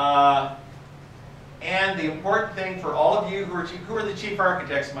 And the important thing for all of you who are the chief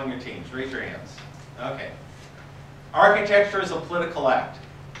architects among your teams, raise your hands. Okay. Architecture is a political act.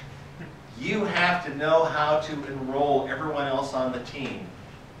 You have to know how to enroll everyone else on the team.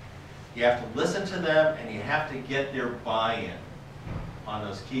 You have to listen to them and you have to get their buy-in on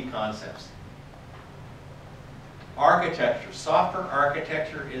those key concepts. Architecture, software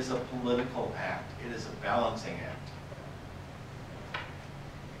architecture is a political act. It is a balancing act.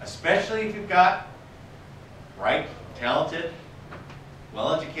 Especially if you've got bright, talented,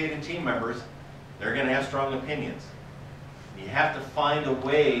 well-educated team members, they're going to have strong opinions. You have to find a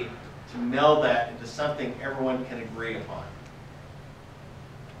way to meld that into something everyone can agree upon.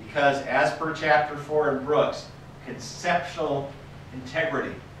 Because as per chapter 4 in Brooks, conceptual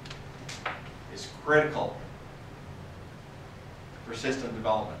integrity is critical for system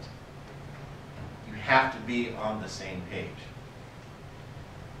development. You have to be on the same page.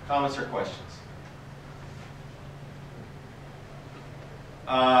 Comments or questions?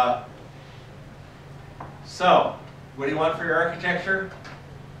 So, what do you want for your architecture?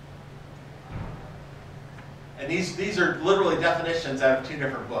 And these are literally definitions out of 2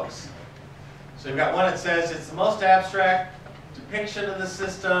 different books. So you've got one that says it's the most abstract depiction of the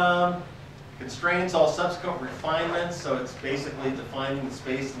system, constrains all subsequent refinements, so it's basically defining the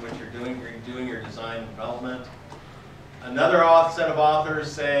space in which you're doing your design and development. Another set of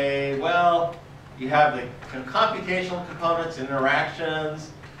authors say, well, you have the computational components,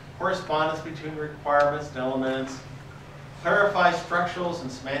 interactions, correspondence between requirements and elements, clarify structural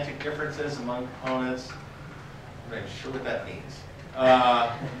and semantic differences among components. I'm not sure what that means.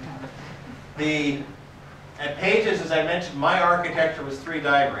 At Pages, as I mentioned, my architecture was 3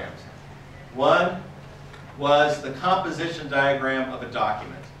 diagrams. One was the composition diagram of a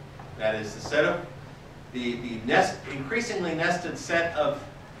document. That is the set of the increasingly nested set of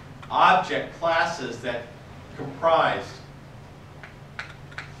object classes that composed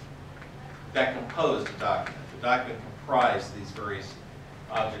a document. The document comprised these various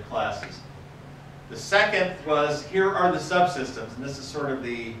object classes. The second was, here are the subsystems, and this is sort of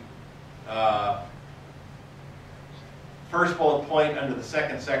the first bullet point under the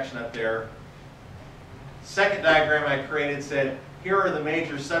second section up there. Second diagram I created said, here are the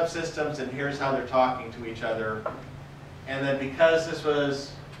major subsystems and here's how they're talking to each other. And then because this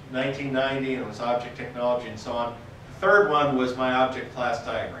was 1990 and it was object technology and so on, the third one was my object class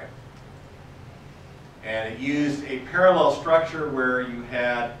diagram. And it used a parallel structure where you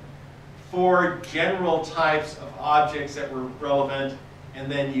had 4 general types of objects that were relevant,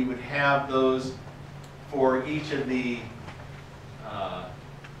 and then you would have those for each of the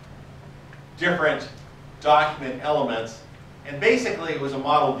different document elements. And basically, it was a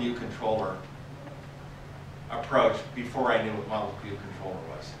model view controller approach before I knew what model view controller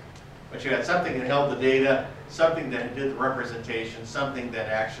was. But you had something that held the data, something that did the representation, something that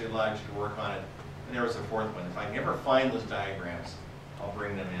actually allowed you to work on it. And there was a fourth one. If I can ever find those diagrams, I'll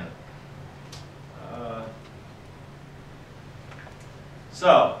bring them in.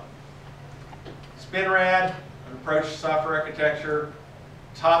 So, SpinRad, an approach to software architecture,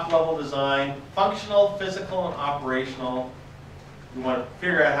 top-level design, functional, physical, and operational. You want to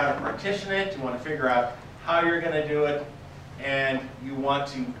figure out how to partition it. You want to figure out how you're going to do it. And you want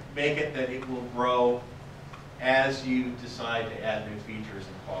to make it that it will grow as you decide to add new features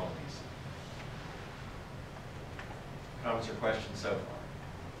and qualities. Comments or questions so far?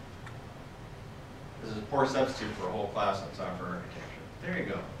 This is a poor substitute for a whole class on software architecture. There you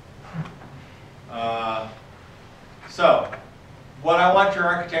go. So, what I want your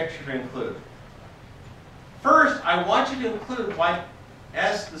architecture to include. First, I want you to include why,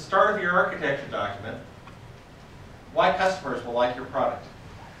 as the start of your architecture document, why customers will like your product.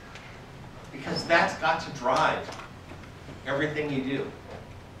 Because that's got to drive everything you do.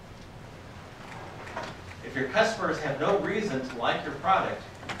 If your customers have no reason to like your product,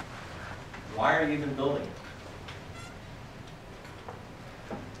 why are you even building it?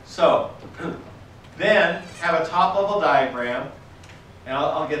 So, then have a top-level diagram, and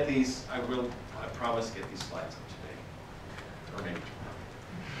I'll get these. I promise to get these slides up today, or maybe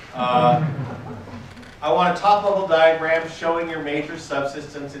tomorrow. I want a top-level diagram showing your major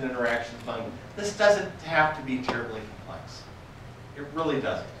subsystems and interaction functions. This doesn't have to be terribly complex. It really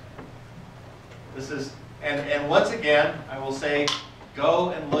doesn't. This is, and once again, I will say,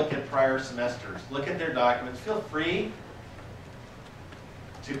 go and look at prior semesters. Look at their documents. Feel free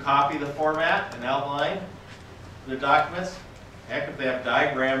to copy the format and outline the documents. Heck, if they have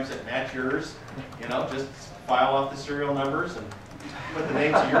diagrams that match yours, you know, just file off the serial numbers and put the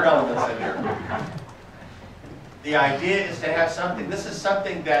names of your elements in there. The idea is to have something. This is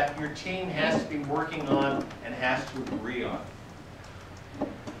something that your team has to be working on and has to agree on.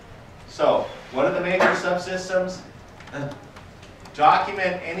 So, what are the major subsystems?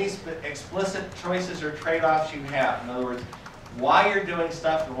 Document any explicit choices or trade-offs you have. In other words, why you're doing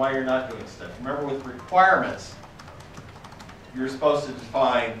stuff and why you're not doing stuff. Remember, with requirements, you're supposed to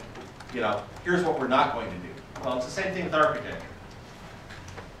define, you know, here's what we're not going to do. Well, it's the same thing with architecture.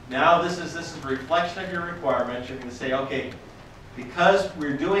 Now this is a reflection of your requirements. You're going to say, okay, because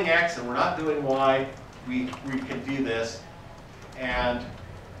we're doing X and we're not doing Y, we can do this, and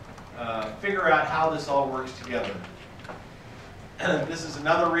figure out how this all works together. this is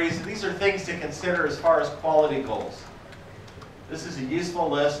another reason. These are things to consider as far as quality goals. This is a useful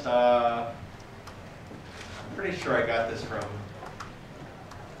list. I'm pretty sure I got this from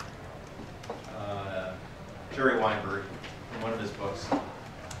Jerry Weinberg in one of his books.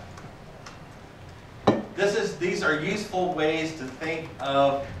 These are useful ways to think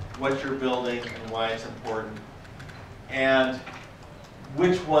of what you're building and why it's important, and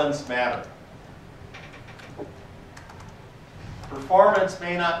which ones matter. Performance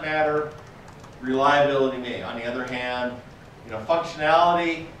may not matter, reliability may. On the other hand,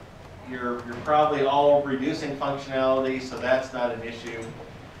 functionality, you're probably all reducing functionality, so that's not an issue.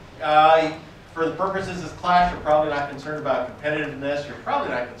 For the purposes of this class, you're probably not concerned about competitiveness, you're probably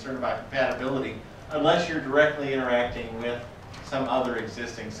not concerned about compatibility, unless you're directly interacting with some other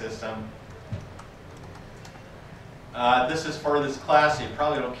existing system. This is for this class, so you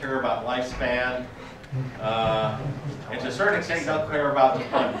probably don't care about lifespan. And to a certain extent, you don't care about the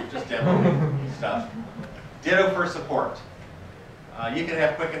fun, you're just demoing stuff. Ditto for support. You can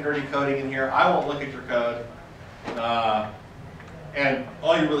have quick and dirty coding in here. I won't look at your code. And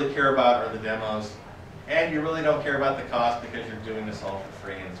all you really care about are the demos. And you really don't care about the cost because you're doing this all for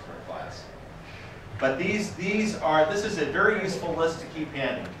free and it's for a class. But this is a very useful list to keep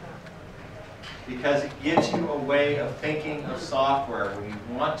handy, because it gives you a way of thinking of software. When you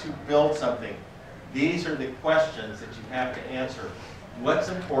want to build something, these are the questions that you have to answer. What's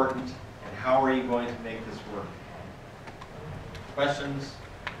important, and how are you going to make this work? Questions,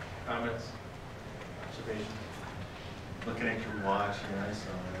 comments, observations? Looking at your watch here, I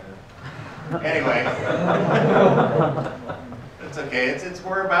saw that. Anyway, it's okay.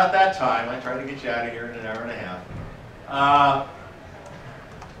 We're about that time. I try to get you out of here in an hour and a half.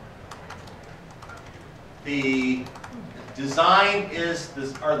 The design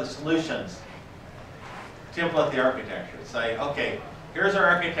are the solutions. Template the architecture. Say, okay, here's our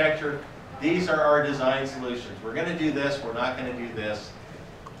architecture. These are our design solutions. We're going to do this. We're not going to do this.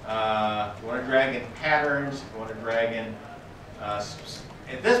 If you want to drag in patterns, if you want to drag in,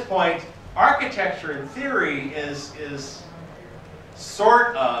 at this point, architecture in theory is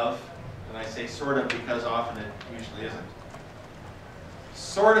sort of, and I say sort of because often it usually isn't,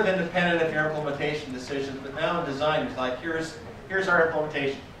 sort of independent of your implementation decisions, but now in design, it's like, here's our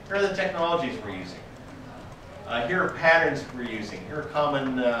implementation. Here are the technologies we're using. Here are patterns we're using. Here are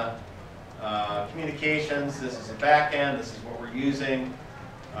common communications. This is the back end. This is what we're using.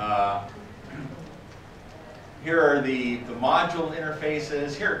 Here are the module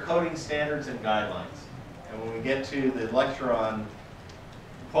interfaces. Here are coding standards and guidelines. And when we get to the lecture on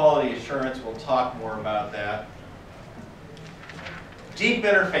quality assurance, we'll talk more about that. Deep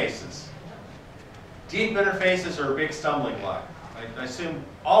interfaces. Deep interfaces are a big stumbling block. I assume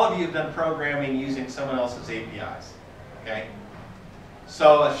all of you have done programming using someone else's APIs. Okay?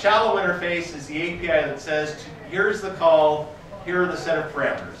 So a shallow interface is the API that says, here's the call, here are the set of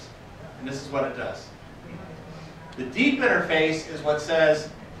parameters, and this is what it does. The deep interface is what says,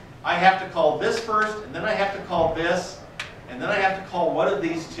 I have to call this first, and then I have to call this, and then I have to call one of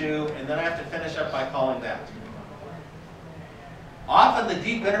these two, and then I have to finish up by calling that. Often the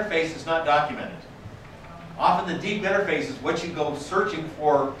deep interface is not documented. Often the deep interface is what you go searching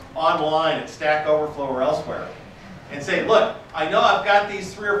for online at Stack Overflow or elsewhere. And say, look, I know I've got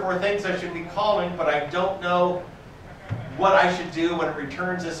these 3 or 4 things I should be calling, but I don't know what I should do when it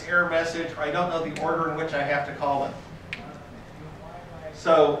returns this error message, or I don't know the order in which I have to call them.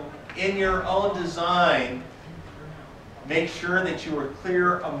 So in your own design, make sure that you are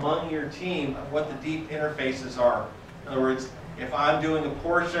clear among your team of what the deep interfaces are. In other words, if I'm doing a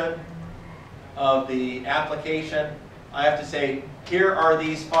portion of the application, I have to say, here are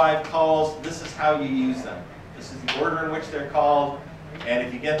these 5 calls, this is how you use them. This is the order in which they're called, and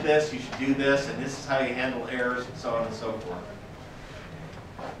if you get this, you should do this, and this is how you handle errors, and so on and so forth.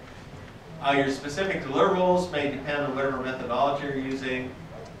 Your specific deliverables may depend on whatever methodology you're using.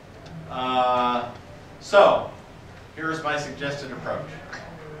 So, here's my suggested approach.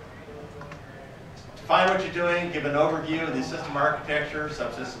 Define what you're doing, give an overview of the system architecture,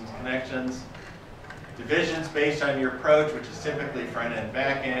 subsystems, connections, divisions based on your approach, which is typically front-end,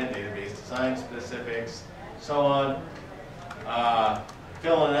 back-end, database design specifics, so on.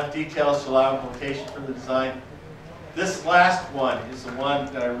 Fill in enough details to allow implementation for the design. This last one is the one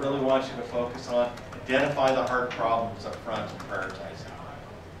that I really want you to focus on. Identify the hard problems up front and prioritize them.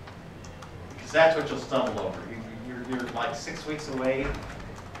 Because that's what you'll stumble over. You're like 6 weeks away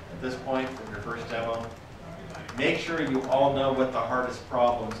at this point from your first demo. Make sure you all know what the hardest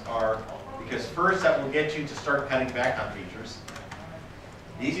problems are, because first that will get you to start cutting back on features.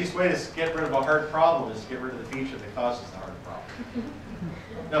 The easiest way to get rid of a hard problem is to get rid of the feature that causes the hard problem.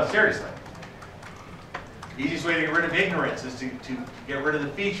 No, seriously. The easiest way to get rid of ignorance is to get rid of the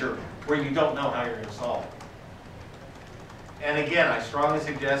feature where you don't know how you're going to solve it. And again, I strongly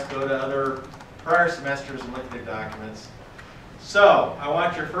suggest go to other prior semesters and look at their documents. So, I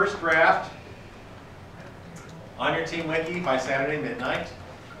want your first draft on your team wiki by Saturday midnight.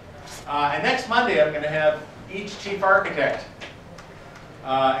 And next Monday, I'm going to have each chief architect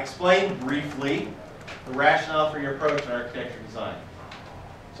explain briefly the rationale for your approach in architecture design.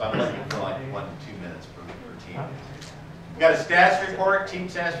 So I'm looking for like 1 to 2 minutes per team. You've got a stats report, team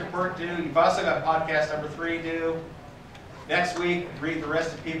stats report due. You've also got podcast number 3 due. Next week, read the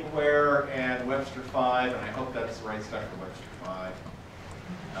rest of Peopleware and Webster 5, and I hope that's the right stuff for Webster 5.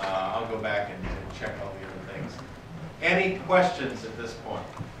 I'll go back and check all the other things. Any questions at this point?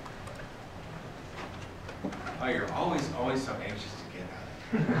 Oh, you're always so anxious to get at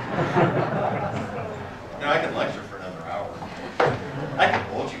it. No, I could lecture for another hour. I could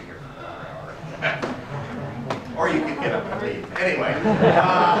hold you here for another hour. Or you could get up and leave. Anyway,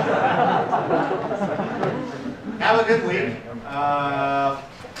 have a good week.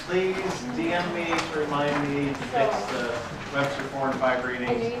 Please DM me to remind me to fix the Webster 4 and 5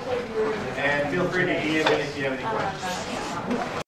 readings. And feel free to DM me if you have any questions.